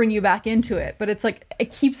really like bring you back into it. But it's like,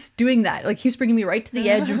 it keeps doing that, like keeps bringing me right to the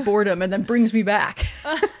edge of boredom and then brings me back.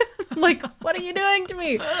 Like, what are you doing to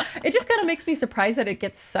me? It just kind of makes me surprised that it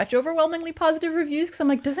gets such overwhelmingly positive reviews, because I'm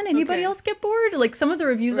like, doesn't anybody else get bored? Like, some of the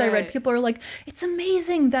reviews I read, people are like, it's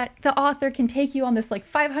amazing that the author can take you on this like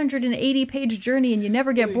 580 page journey and you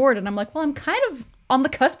never get bored. And I'm like, well, I'm kind of on the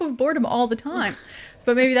cusp of boredom all the time,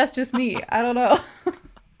 but maybe that's just me. I don't know.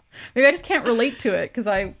 Maybe I just can't relate to it because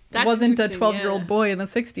I wasn't a 12-year-old boy in the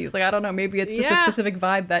 60s. Like, I don't know. Maybe it's just a specific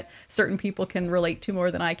vibe that certain people can relate to more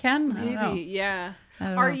than I can. I don't know. Yeah.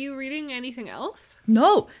 Are you reading anything else?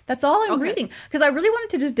 No, that's all I'm reading. Because I really wanted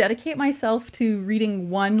to just dedicate myself to reading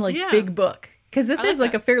one like big book. Because this is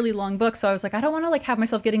like a fairly long book. So I was like, I don't want to like have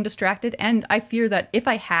myself getting distracted. And I fear that if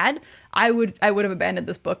I had, I would have abandoned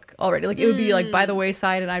this book already. Like it would be like by the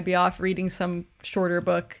wayside and I'd be off reading some shorter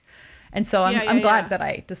book. And so I'm glad that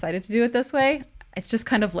I decided to do it this way. It's just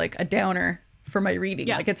kind of like a downer for my reading.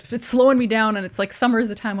 Like it's slowing me down, and it's like summer is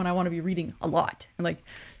the time when I want to be reading a lot and like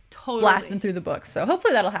blasting through the books. So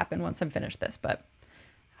hopefully that'll happen once I'm finished this, but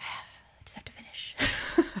I just have to finish.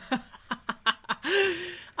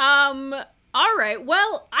 All right.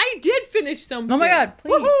 Well, I did finish something. Oh my god,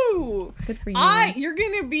 please. Woohoo! Good for you. You're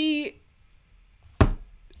going to be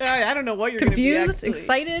I don't know what you're going to be confused,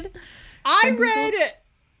 excited. I read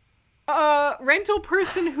Rental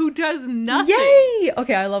Person Who Does Nothing. Yay!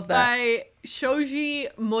 Okay, I love that. By Shoji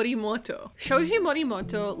Morimoto. Shoji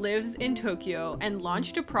Morimoto lives in Tokyo and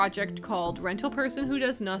launched a project called Rental Person Who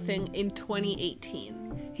Does Nothing in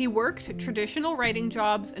 2018. He worked traditional writing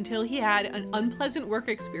jobs until he had an unpleasant work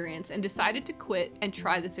experience and decided to quit and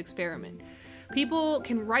try this experiment. People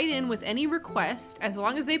can write in with any request as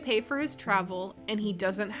long as they pay for his travel, and he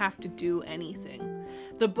doesn't have to do anything.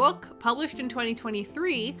 The book, published in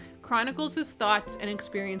 2023, chronicles his thoughts and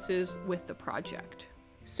experiences with the project.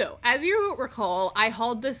 So, as you recall, I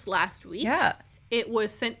hauled this last week. Yeah. It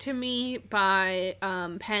was sent to me by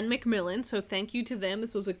Pan Macmillan, so thank you to them.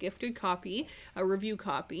 This was a gifted copy, a review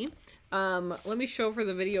copy. Let me show for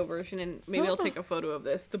the video version, and maybe I'll take a photo of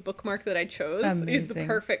this. The bookmark that I chose is the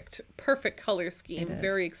perfect color scheme.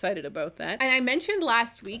 Very excited about that. And I mentioned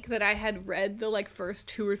last week that I had read the like first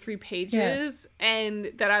 2 or 3 pages,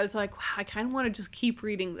 and that I was like, wow, I kind of want to just keep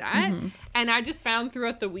reading that. And I just found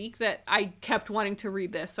throughout the week that I kept wanting to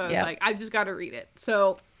read this, so I was like, I've just got to read it.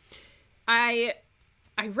 So I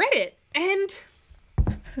read it, and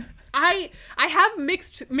I have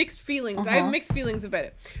mixed feelings. I have mixed feelings about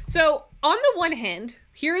it. So, on the one hand,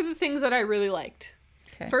 here are the things that I really liked.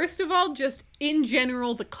 Okay. First of all, just in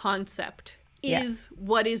general, the concept is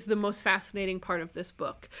what is the most fascinating part of this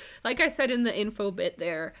book. Like I said in the info bit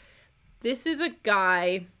there, this is a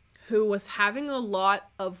guy who was having a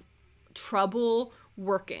lot of trouble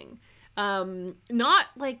working. Not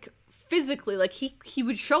like physically, like he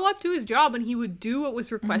would show up to his job and he would do what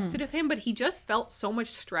was requested of him, but he just felt so much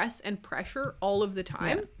stress and pressure all of the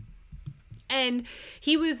time. And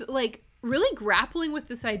he was like really grappling with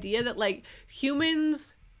this idea that like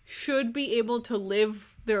humans should be able to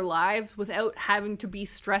live their lives without having to be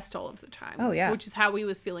stressed all of the time. Oh, yeah. Which is how he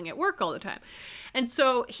was feeling at work all the time. And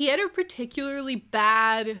so he had a particularly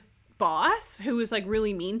bad boss who was like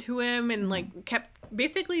really mean to him and like kept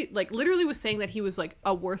basically like literally was saying that he was like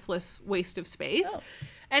a worthless waste of space. Oh.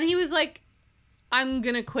 And he was like, I'm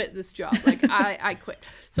gonna quit this job. Like I quit.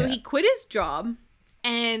 So he quit his job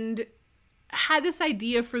and had this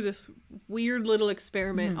idea for this weird little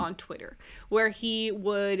experiment on Twitter where he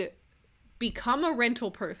would become a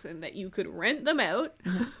rental person that you could rent them out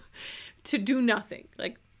to do nothing.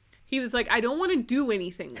 Like he was like, I don't want to do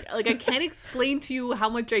anything. Like I can't explain to you how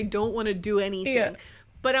much I don't want to do anything,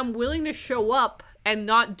 but I'm willing to show up and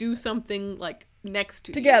not do something like next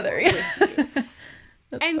to together. You, with you.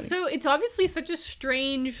 And funny. So it's obviously such a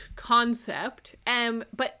strange concept.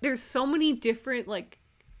 But there's so many different, like,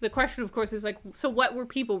 the question, of course, is like, so what were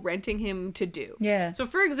people renting him to do? Yeah. So,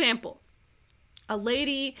 for example, a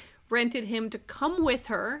lady rented him to come with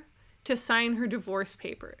her to sign her divorce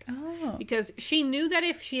papers. Oh. Because she knew that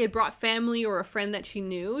if she had brought family or a friend that she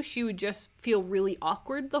knew, she would just feel really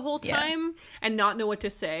awkward the whole time and not know what to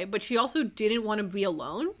say. But she also didn't want to be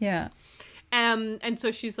alone. Yeah. And so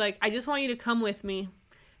she's like, I just want you to come with me.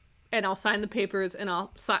 And I'll sign the papers and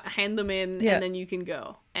I'll hand them in and then you can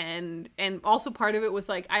go. And also part of it was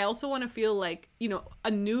like, I also want to feel like, you know, a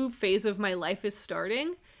new phase of my life is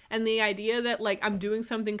starting. And the idea that like I'm doing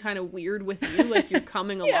something kind of weird with you, like you're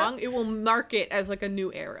coming along, it will mark it as like a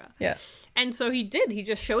new era. Yeah. And so he did. He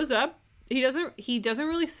just shows up. He doesn't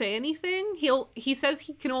really say anything. He says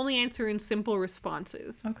he can only answer in simple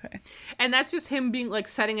responses. Okay. And that's just him being like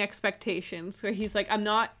setting expectations where he's like, I'm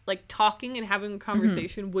not like talking and having a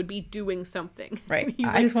conversation would be doing something. Right. He's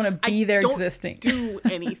I like, just want to be there existing. Do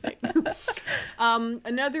anything.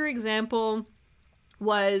 Another example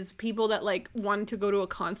was people that like wanted to go to a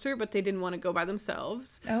concert but they didn't want to go by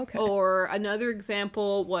themselves. Okay. Or another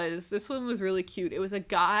example was, this one was really cute. It was a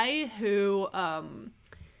guy who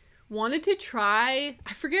wanted to try,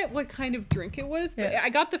 I forget what kind of drink it was, but I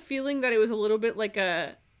got the feeling that it was a little bit like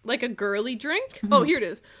a girly drink. Oh, here it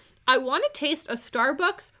is. I want to taste a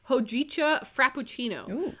Starbucks Hojicha Frappuccino.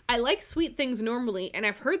 Ooh. I like sweet things normally, and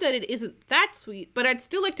I've heard that it isn't that sweet, but I'd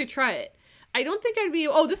still like to try it. I don't think I'd be...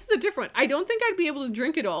 Oh, this is a different... I don't think I'd be able to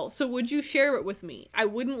drink it all, so would you share it with me? I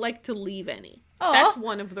wouldn't like to leave any. Aww. That's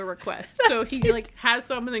one of the requests. So he cute. Like has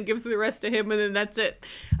some and then gives the rest to him and then that's it.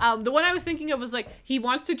 The one I was thinking of was like he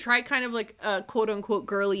wants to try kind of like a quote unquote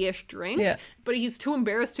girly-ish drink, but he's too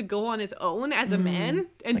embarrassed to go on his own as a man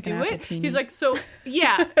and like do it. He's like, so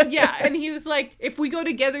yeah. And he was like, if we go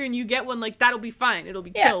together and you get one, like that'll be fine. It'll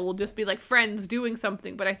be chill. We'll just be like friends doing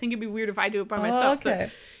something. But I think it'd be weird if I do it by myself. Okay.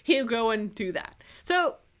 So he'll go and do that.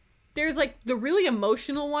 So there's like the really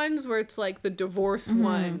emotional ones where it's like the divorce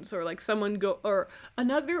ones or like someone go, or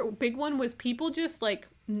another big one was people just like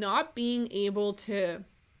not being able to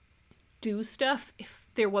do stuff if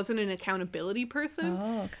there wasn't an accountability person.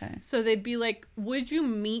 Oh, okay. So they'd be like, would you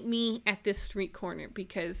meet me at this street corner?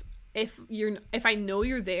 Because if I know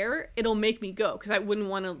you're there, it'll make me go because I wouldn't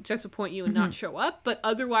want to disappoint you and not show up. But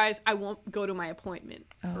otherwise, I won't go to my appointment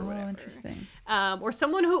or whatever. Interesting. Or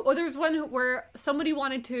there was one where somebody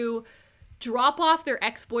wanted to drop off their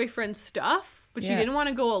ex-boyfriend's stuff, but she didn't want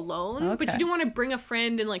to go alone. Okay. But she didn't want to bring a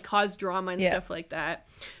friend and like cause drama and stuff like that.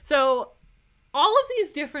 So all of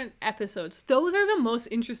these different episodes, those are the most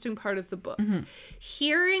interesting part of the book.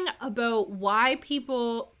 Hearing about why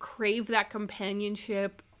people crave that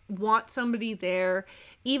companionship, want somebody there,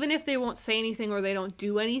 even if they won't say anything or they don't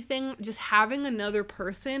do anything, just having another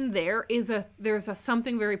person there there's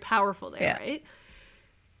something very powerful there, right?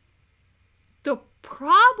 The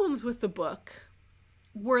problems with the book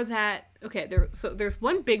were that there's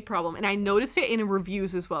one big problem, and I noticed it in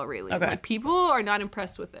reviews as well, really. Okay. Like people are not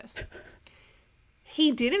impressed with this.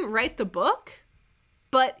 He didn't write the book,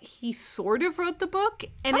 but he sort of wrote the book,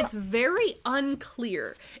 and it's very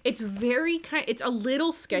unclear. It's a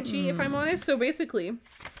little sketchy, if I'm honest. So basically,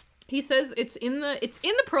 he says it's in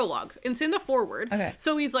the prologues. It's in the foreword. Okay.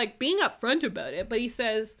 So he's like being upfront about it, but he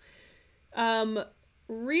says,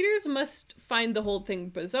 readers must find the whole thing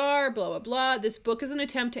bizarre, blah, blah, blah. This book is an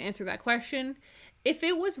attempt to answer that question. If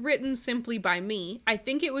it was written simply by me, I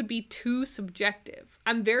think it would be too subjective.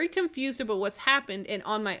 I'm very confused about what's happened, and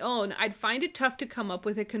on my own, I'd find it tough to come up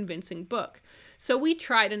with a convincing book. So we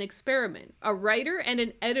tried an experiment. A writer and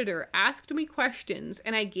an editor asked me questions,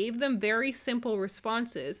 and I gave them very simple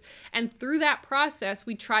responses, and through that process,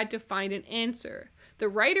 we tried to find an answer. The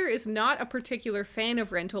writer is not a particular fan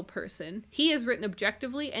of Rental Person. He has written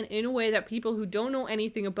objectively and in a way that people who don't know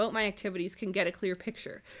anything about my activities can get a clear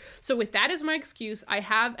picture. So with that as my excuse, I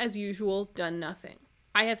have, as usual, done nothing.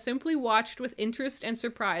 I have simply watched with interest and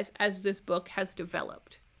surprise as this book has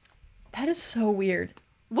developed. That is so weird.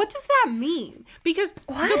 What does that mean? Because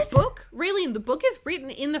the book, Raylene, the book is written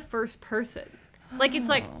in the first person. Like, it's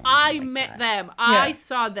like, I met them, I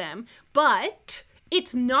saw them, but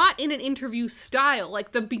it's not in an interview style.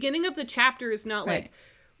 Like, the beginning of the chapter is not like,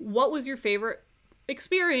 what was your favorite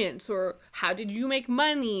experience? Or how did you make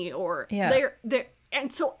money? Or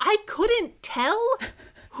and so I couldn't tell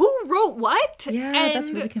who wrote what. Yeah, and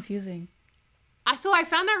that's really confusing. So I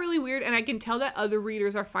found that really weird, and I can tell that other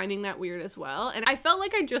readers are finding that weird as well. And I felt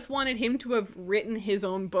like I just wanted him to have written his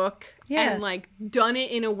own book and, like, done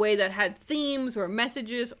it in a way that had themes or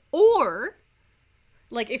messages, or,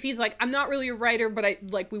 like, if he's like, I'm not really a writer, but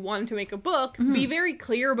we wanted to make a book, be very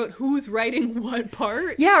clear about who's writing what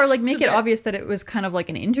part. Yeah, or, like, make it obvious that it was kind of like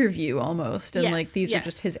an interview almost, and, like, these are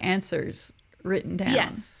just his answers written down.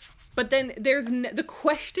 Yes. But then there's the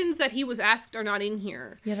questions that he was asked are not in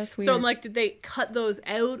here. Yeah, that's weird. So I'm like, did they cut those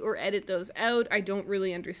out or edit those out? I don't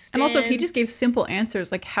really understand. And also, if he just gave simple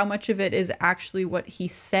answers, like how much of it is actually what he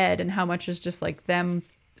said and how much is just like them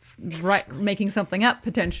making something up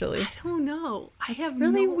potentially? I don't know. I have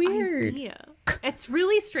really no weird. idea. It's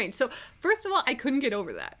really strange. So first of all, I couldn't get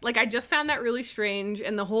over that. Like, I just found that really strange.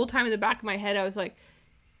 And the whole time in the back of my head, I was like,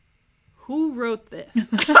 who wrote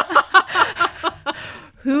this?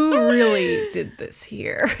 Who really did this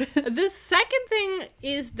here? The second thing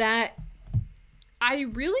is that I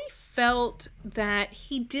really felt that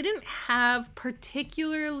he didn't have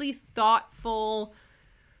particularly thoughtful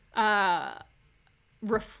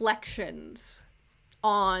reflections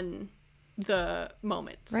on the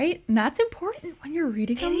moments. Right? And that's important when you're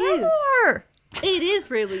reading a memoir. It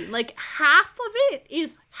is really, like, half of it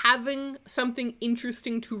is having something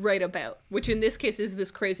interesting to write about, which in this case is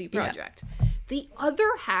this crazy project. Yeah. The other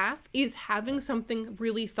half is having something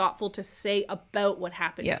really thoughtful to say about what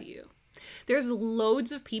happened to you. There's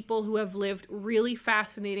loads of people who have lived really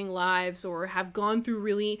fascinating lives or have gone through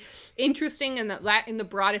really interesting, and that in the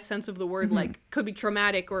broadest sense of the word, like, could be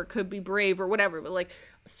traumatic or it could be brave or whatever, but like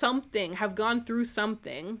have gone through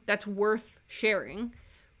something that's worth sharing.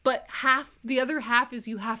 But the other half is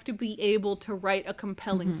you have to be able to write a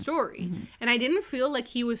compelling story. And I didn't feel like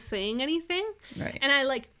he was saying anything. Right. And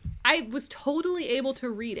I was totally able to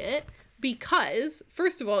read it because,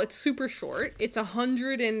 first of all, it's super short. It's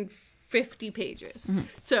 150 pages.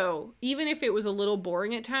 So even if it was a little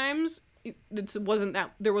boring at times, there wasn't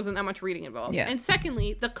that much reading involved. Yeah. And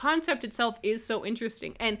secondly, the concept itself is so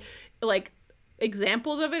interesting. And, like,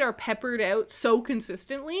 examples of it are peppered out so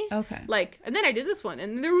consistently. Okay. Like, and then I did this one,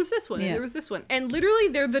 and there was this one, and there was this one. And literally,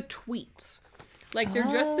 they're the tweets. Like, they're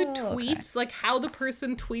just the tweets, like how the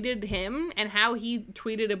person tweeted him and how he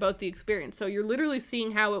tweeted about the experience. So you're literally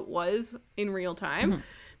seeing how it was in real time.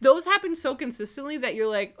 Those happen so consistently that you're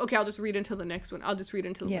like, okay, I'll just read until the next one. I'll just read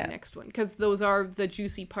until the next one. Because those are the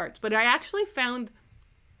juicy parts. But I actually found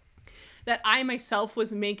that I myself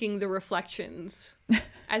was making the reflections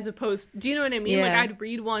as opposed, do you know what I mean? Like, I'd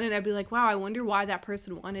read one and I'd be like, wow, I wonder why that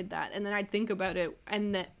person wanted that. And then I'd think about it,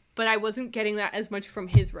 but I wasn't getting that as much from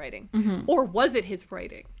his writing. Or was it his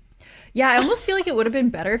writing? Yeah, I almost feel like it would have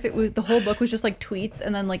been better if it was the whole book was just like tweets,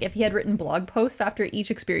 and then like if he had written blog posts after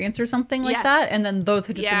each experience or something like that, and then those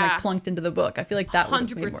had just been like plunked into the book. I feel like that would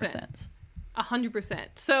have made more sense. 100%.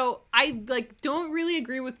 So I don't really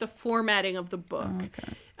agree with the formatting of the book.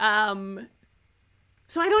 Okay.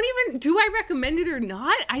 So do I recommend it or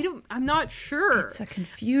not? I'm not sure. It's a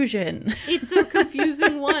confusion. It's a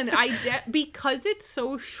confusing one. Because it's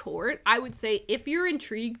so short, I would say if you're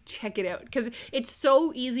intrigued, check it out. Because it's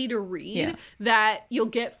so easy to read that you'll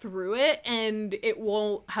get through it and it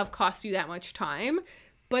won't have cost you that much time.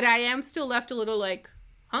 But I am still left a little like,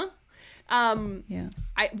 huh?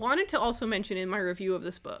 I wanted to also mention in my review of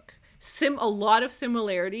this book, a lot of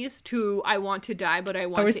similarities to I Want to Die, but I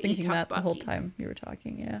Want to Eat Tuck Bucky. I was thinking that the whole time you were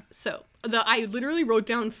talking, yeah. So, I literally wrote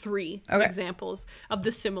down 3 examples of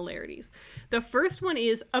the similarities. The first one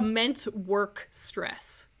is immense work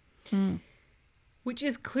stress, which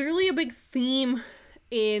is clearly a big theme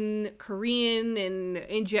in Korean and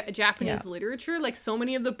in Japanese literature. Like, so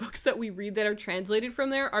many of the books that we read that are translated from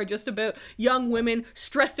there are just about young women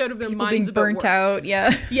stressed out of their minds about burnt work. out,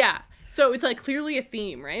 Yeah. So it's like clearly a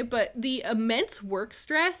theme, right? But the immense work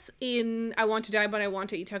stress in I Want to Die, but I Want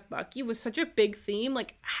to Eat Tuck Bucky was such a big theme.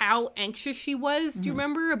 Like how anxious she was. Do you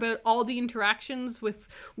remember about all the interactions with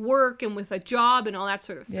work and with a job and all that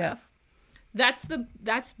sort of stuff? That's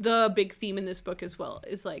the big theme in this book as well,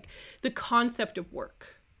 is like the concept of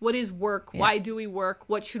work. What is work? Why do we work?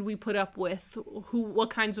 What should we put up with? What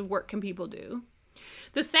kinds of work can people do?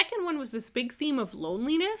 The second one was this big theme of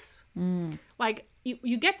loneliness. Like,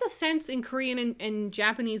 you get the sense in Korean and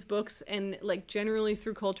Japanese books and like generally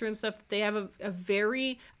through culture and stuff that they have a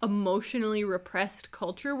very emotionally repressed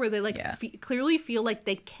culture where they like clearly feel like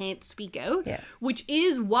they can't speak out, which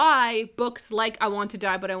is why books like I Want to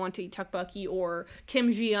Die But I Want to Eat Tteokbokki or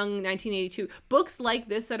Kim Ji-young 1982, books like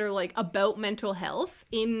this that are like about mental health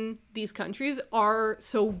in these countries are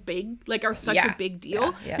so big, like are such a big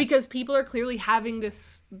deal because people are clearly having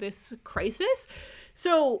this crisis.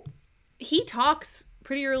 So he talks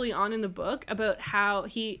pretty early on in the book about how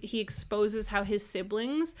he exposes how his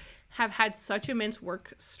siblings have had such immense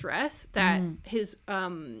work stress that his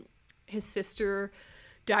sister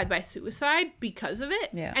died by suicide because of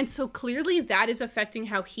it. Yeah. And so clearly that is affecting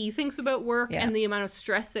how he thinks about work and the amount of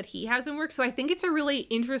stress that he has in work. So I think it's a really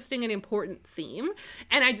interesting and important theme.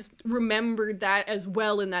 And I just remembered that as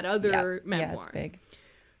well in that other memoir. Yeah, it's big.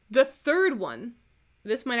 The third one,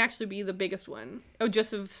 this might actually be the biggest one. Oh,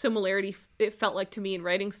 just of similarity, it felt like to me in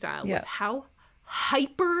writing style, was how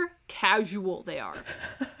hyper casual they are.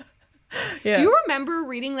 Do you remember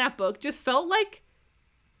reading that book? Just felt like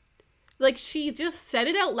she just said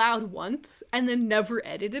it out loud once and then never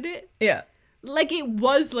edited it. Yeah. Like it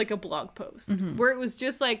was like a blog post where it was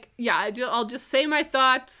just like, I'll just say my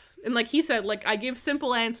thoughts. And like he said, like I give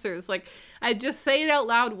simple answers. Like I just say it out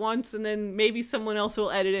loud once and then maybe someone else will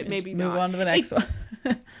edit it, maybe not. Move on to the next one.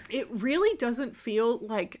 It really doesn't feel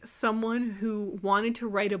like someone who wanted to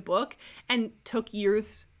write a book and took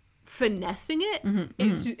years finessing it.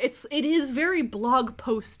 It is very blog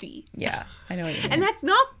posty. Yeah, I know what you mean. And that's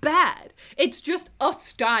not bad. It's just a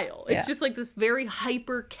style. It's just like this very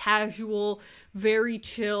hyper casual, very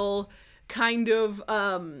chill kind of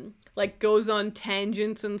like goes on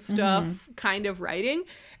tangents and stuff kind of writing.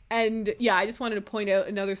 And yeah, I just wanted to point out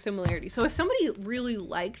another similarity. So if somebody really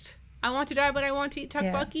liked I Want to Die But I Want to Eat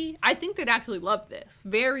Tteokbokki, I think they'd actually love this.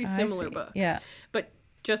 Very similar books. Yeah. But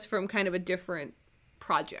just from kind of a different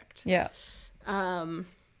project. Yeah.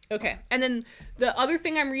 Okay. And then the other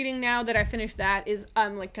thing I'm reading now that I finished that is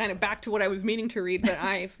like kind of back to what I was meaning to read, but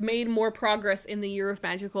I've made more progress in the Year of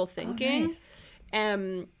Magical Thinking. Oh,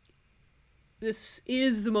 nice. This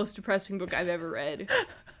is the most depressing book I've ever read.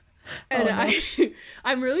 And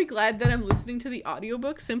I'm really glad that I'm listening to the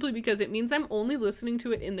audiobook simply because it means I'm only listening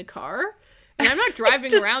to it in the car. And I'm not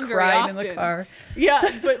driving around very often. In the car.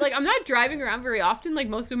 Yeah, but like I'm not driving around very often. Like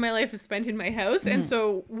most of my life is spent in my house. And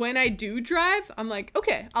so when I do drive, I'm like,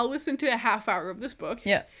 okay, I'll listen to a half hour of this book.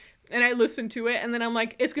 Yeah. And I listen to it and then I'm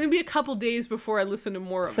like, it's going to be a couple days before I listen to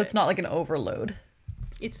more of it. So it's not like an overload.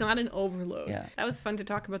 It's not an overload. Yeah. That was fun to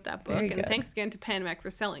talk about that book. And thanks again to Panamac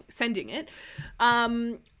for sending it.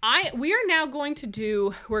 We are now going to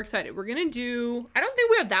do, we're excited. We're going to do, I don't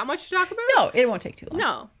think we have that much to talk about. No, it won't take too long.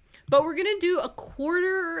 No. But we're going to do a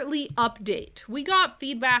quarterly update. We got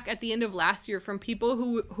feedback at the end of last year from people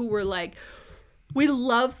who were like, we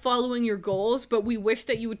love following your goals, but we wish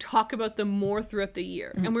that you would talk about them more throughout the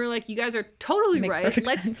year. And we were like, you guys are totally right.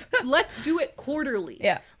 Let's do it quarterly.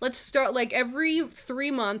 Yeah. Let's start like every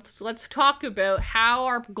 3 months. Let's talk about how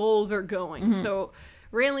our goals are going. So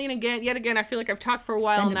Raylene, yet again, I feel like I've talked for a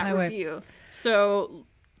while in that review. Way. So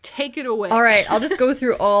take it away. All right. I'll just go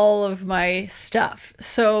through all of my stuff.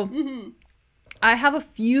 So I have a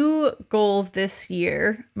few goals this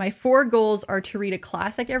year. My 4 goals are to read a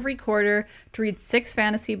classic every quarter, to read 6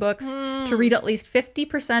 fantasy books, to read at least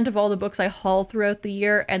 50% of all the books I haul throughout the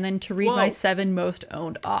year, and then to read my 7 most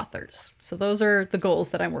owned authors. So those are the goals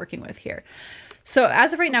that I'm working with here. So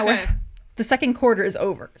as of right now, the second quarter is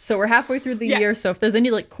over. So we're halfway through the year. So if there's any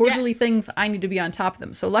like quarterly things, I need to be on top of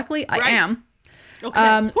them. So luckily I am.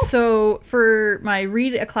 Okay. So for my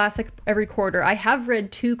read a classic every quarter, I have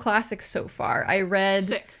read 2 classics so far. I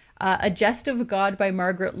read A Jest of God by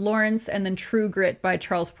Margaret Lawrence and then True Grit by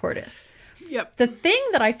Charles Portis. Yep. The thing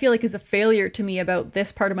that I feel like is a failure to me about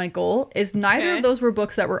this part of my goal is neither of those were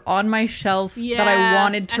books that were on my shelf that I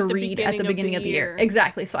wanted to read at the beginning of the year.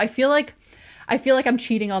 Exactly. So I feel like I'm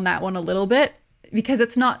cheating on that one a little bit. Because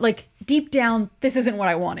it's not like deep down, this isn't what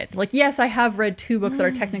I wanted. Like, yes, I have read 2 books that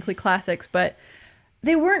are technically classics, but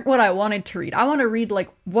they weren't what I wanted to read. I want to read like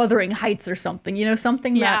Wuthering Heights or something, you know,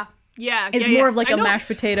 something that is more of like a mashed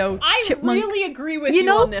potato chipmunk. I really agree with you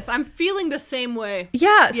on this. I'm feeling the same way.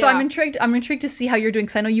 Yeah, so I'm intrigued to see how you're doing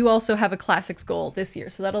because I know you also have a classics goal this year,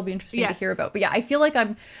 so that'll be interesting to hear about. But yeah, I feel like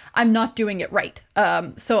I'm not doing it right.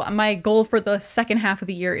 So my goal for the second half of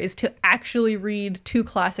the year is to actually read 2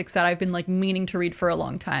 classics that I've been like meaning to read for a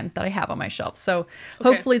long time that I have on my shelf. So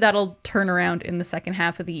hopefully that'll turn around in the second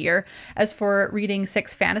half of the year. As for reading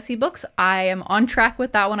 6 fantasy books, I am on track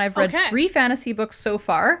with that one. I've read 3 fantasy books so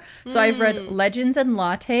far. So I've read Legends and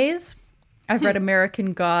Lattes. I've read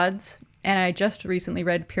American Gods. and I just recently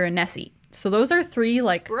read Piranesi. So those are 3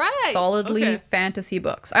 like solidly fantasy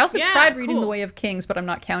books. I also tried reading The Way of Kings, but I'm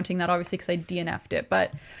not counting that obviously because I DNF'd it.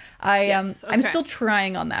 But I'm still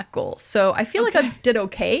trying on that goal. So I feel like I did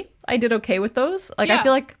okay. I did okay with those. Like I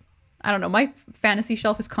feel like, I don't know, my fantasy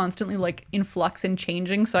shelf is constantly like in flux and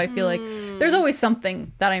changing. So I feel like there's always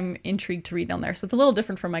something that I'm intrigued to read on there. So it's a little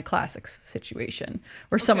different from my classics situation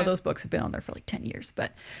where some of those books have been on there for like 10 years.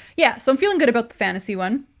 But yeah, so I'm feeling good about the fantasy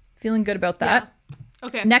one. Feeling good about that. Yeah.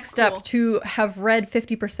 Okay. Next up, to have read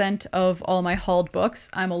 50% of all my hauled books.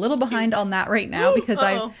 I'm a little behind on that right now because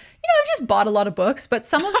I've just bought a lot of books, but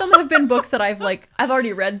some of them have been books that I've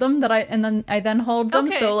already read them and I then hauled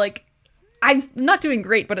them. So like, I'm not doing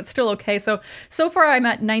great, but it's still okay. So far I'm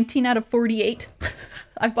at 19 out of 48.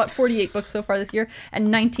 I've bought 48 books so far this year,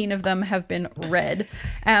 and 19 of them have been read.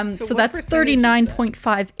 So that's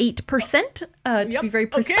 39.58%, to be very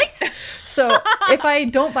precise. So if I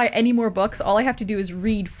don't buy any more books, all I have to do is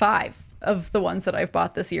read 5 of the ones that I've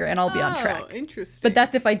bought this year, and I'll be on track. Interesting. But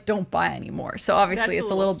that's if I don't buy any more. So obviously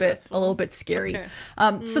it's a little bit scary.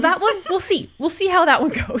 So that one, we'll see. We'll see how that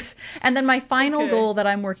one goes. And then my final goal that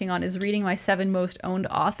I'm working on is reading my 7 most owned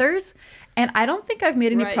authors. And I don't think I've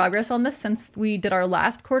made any progress on this since we did our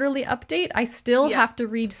last quarterly update. I still have to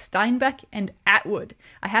read Steinbeck and Atwood.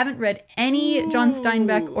 I haven't read any John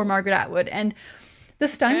Steinbeck or Margaret Atwood. And the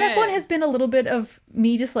Steinbeck one has been a little bit of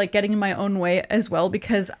me just like getting in my own way as well,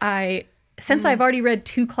 because since I've already read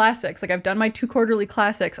 2 classics, like I've done my 2 quarterly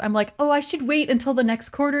classics, I'm like, oh, I should wait until the next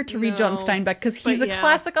quarter to read John Steinbeck because he's a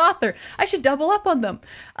classic author. I should double up on them.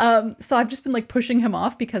 So I've just been like pushing him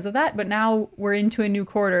off because of that. But now we're into a new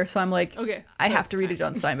quarter. So I'm like, I have to read a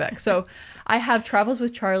John Steinbeck. So I have Travels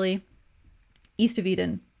with Charlie, East of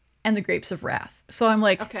Eden, and The Grapes of Wrath. So I'm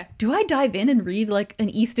like, do I dive in and read like an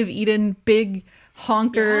East of Eden big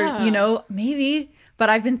honker, maybe. But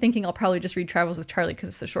I've been thinking I'll probably just read Travels with Charlie because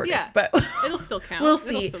it's the shortest. But it'll still count. We'll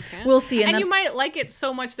see. We'll see. And then, you might like it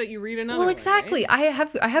so much that you read another one. Well, exactly. Right?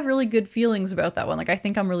 I have really good feelings about that one. Like I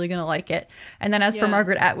think I'm really gonna like it. And then as for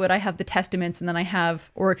Margaret Atwood, I have The Testaments, and then I have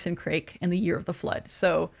Oryx and Crake and The Year of the Flood.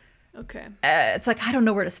 So it's like I don't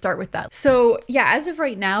know where to start with that. So yeah, as of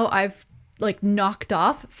right now, I've like knocked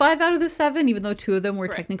off 5 out of the 7, even though 2 of them were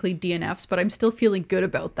technically DNFs, but I'm still feeling good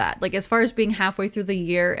about that. Like as far as being halfway through the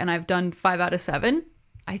year and I've done 5 out of 7,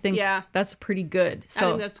 I think that's pretty good. So I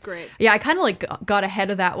think that's great. Yeah, I kind of like got ahead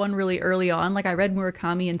of that one really early on. Like I read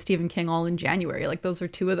Murakami and Stephen King all in January. Like those are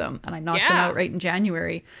 2 of them, and I knocked them out right in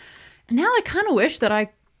January. And now I kind of wish that I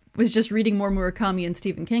was just reading more Murakami and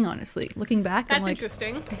Stephen King, honestly. Looking back, that's I'm like,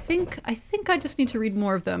 interesting. I think I just need to read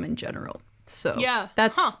more of them in general. So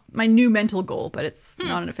that's my new mental goal, but it's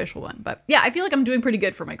not an official one. But yeah, I feel like I'm doing pretty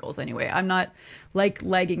good for my goals anyway. I'm not like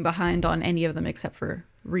lagging behind on any of them except for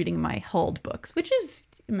reading my hauled books, which is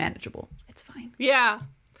manageable. It's fine. Yeah.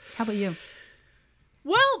 How about you?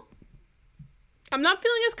 Well, I'm not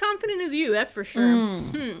feeling as confident as you, that's for sure.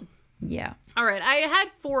 Yeah. All right, I had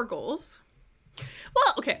 4 goals.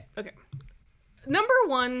 Well, okay. Number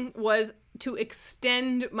 1 was to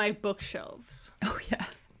extend my bookshelves. Oh, yeah.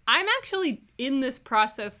 I'm actually in this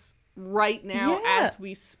process right now as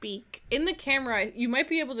we speak. In the camera, you might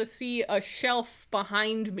be able to see a shelf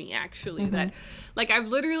behind me, actually, that, like,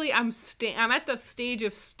 I'm at the stage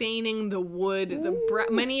of staining the wood.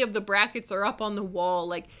 Many of the brackets are up on the wall.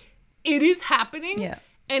 Like, it is happening,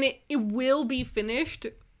 and it will be finished.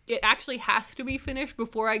 It actually has to be finished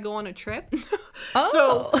before I go on a trip.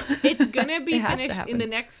 So it's gonna be finished in the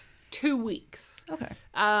next 2 weeks. Okay.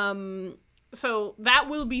 So that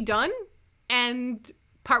will be done and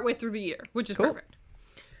partway through the year, which is perfect.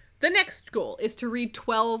 The next goal is to read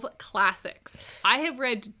 12 classics. I have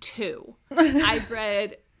read 2. I've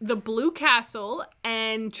read The Blue Castle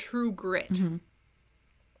and True Grit.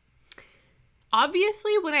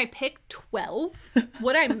 Obviously, when I picked 12,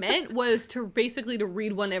 what I meant was to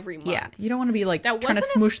read one every month. Yeah, you don't want to be like trying to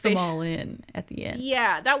smoosh them all in at the end.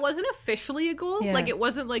 Yeah, that wasn't officially a goal. Yeah. Like it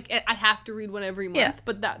wasn't like I have to read one every month,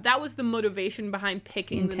 but that was the motivation behind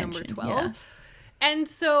picking the number 12. Yeah. And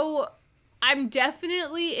so I'm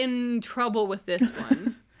definitely in trouble with this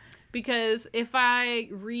one because if I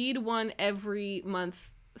read one every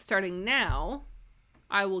month starting now,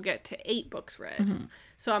 I will get to 8 books read.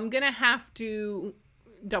 So I'm going to have to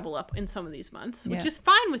double up in some of these months, which is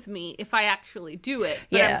fine with me if I actually do it.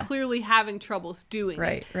 But I'm clearly having troubles doing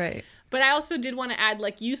it. Right. But I also did want to add,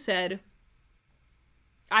 like you said,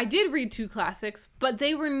 I did read 2 classics, but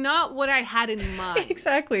they were not what I had in mind.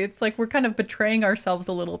 Exactly. It's like we're kind of betraying ourselves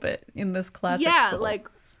a little bit in this classic. Yeah, like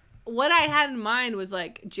what I had in mind was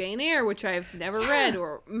like Jane Eyre, which I've never read,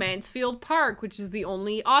 or Mansfield Park, which is the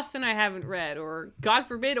only Austen I haven't read, or God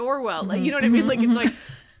forbid Orwell. Like, you know what I mean? Like, it's like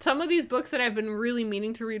some of these books that I've been really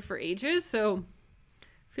meaning to read for ages. So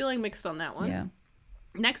feeling mixed on that one. Yeah.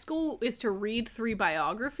 Next goal is to read 3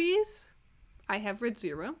 biographies. I have read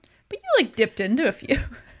 0. But you like dipped into a few.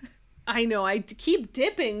 I know, I keep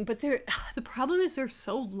dipping, but the problem is they're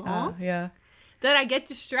so long that I get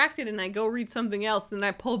distracted and I go read something else, and then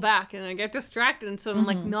I pull back and I get distracted, and so I'm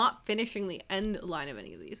like not finishing the end line of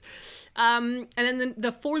any of these. And then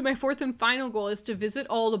my fourth and final goal is to visit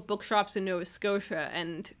all the bookshops in Nova Scotia,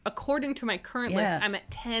 and according to my current list, I'm at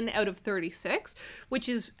 10 out of 36, which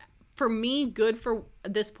is for me good for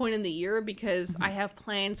this point in the year, because I have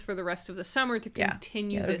plans for the rest of the summer to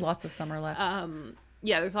continue this. There's lots of summer left.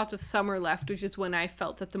 There's lots of summer left, which is when I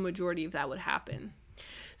felt that the majority of that would happen.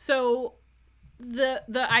 So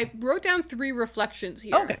I wrote down 3 reflections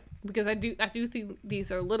here, because I do think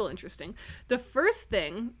these are a little interesting. The first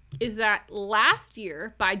thing is that last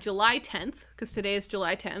year by July 10th, because today is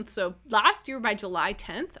July 10th, so last year by July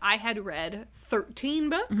 10th, I had read 13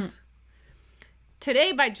 books. This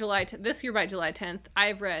year by July 10th,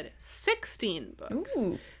 I've read 16 books.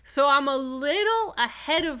 Ooh. So I'm a little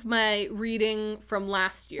ahead of my reading from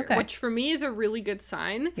last year, which for me is a really good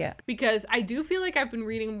sign. Yeah. Because I do feel like I've been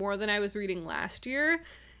reading more than I was reading last year.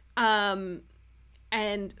 And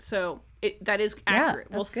so that is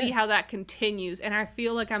accurate. We'll see how that continues. And I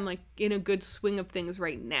feel like I'm like in a good swing of things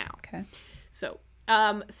right now. Okay. So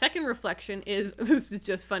second reflection is, this is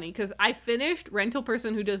just funny, because I finished Rental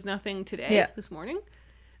Person Who Does Nothing today, this morning.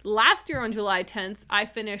 Last year on July 10th, I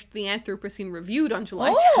finished The Anthropocene Reviewed on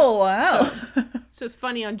July 10th. Oh, wow. So it's just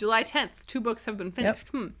funny, on July 10th, 2 books have been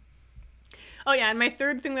finished. Oh, yeah, and my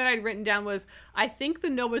third thing that I'd written down was, I think the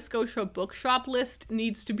Nova Scotia bookshop list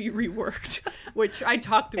needs to be reworked, which I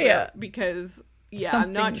talked about because... Yeah,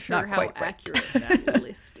 I'm not sure how accurate that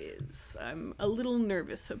list is. I'm a little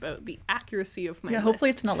nervous about the accuracy of my list. Hopefully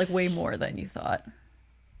it's not like way more than you thought.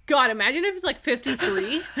 God, imagine if it's like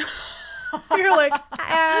 53. You're like,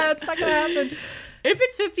 it's not gonna happen. If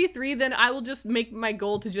it's 53, then I will just make my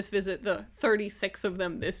goal to just visit the 36 of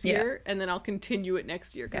them this year, and then I'll continue it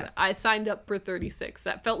next year, because I signed up for 36.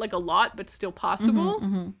 That felt like a lot, but still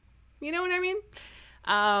possible. You know what I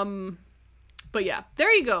mean? But yeah, there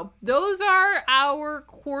you go. Those are our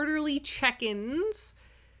quarterly check-ins.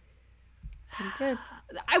 Pretty good.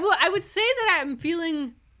 I would say that I'm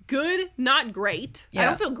feeling good, not great. I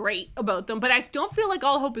don't feel great about them, but I don't feel like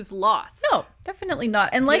all hope is lost. No, definitely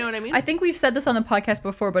not. And like, you know what I mean? I think we've said this on the podcast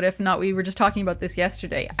before, but if not, we were just talking about this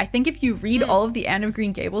yesterday. I think if you read all of the Anne of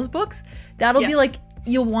Green Gables books, that'll be like,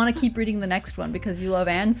 you'll want to keep reading the next one because you love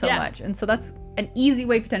Anne so much. And so that's an easy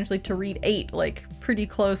way potentially to read 8, like pretty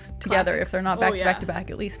close together. Classics. If they're not back to back to back,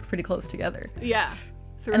 at least pretty close together. Yeah.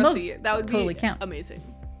 Throughout the year. That would totally be count. Amazing.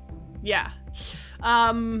 Yeah.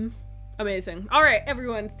 Amazing. All right,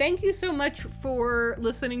 everyone. Thank you so much for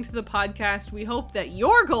listening to the podcast. We hope that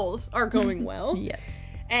your goals are going well. Yes.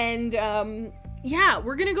 And yeah,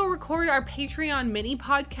 we're going to go record our Patreon mini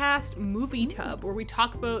podcast, Movie Tub, where we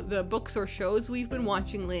talk about the books or shows we've been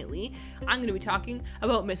watching lately. I'm going to be talking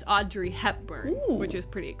about Miss Audrey Hepburn, which is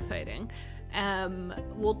pretty exciting.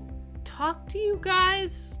 We'll talk to you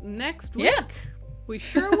guys next week. We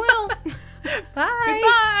sure will.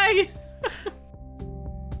 Bye. Goodbye.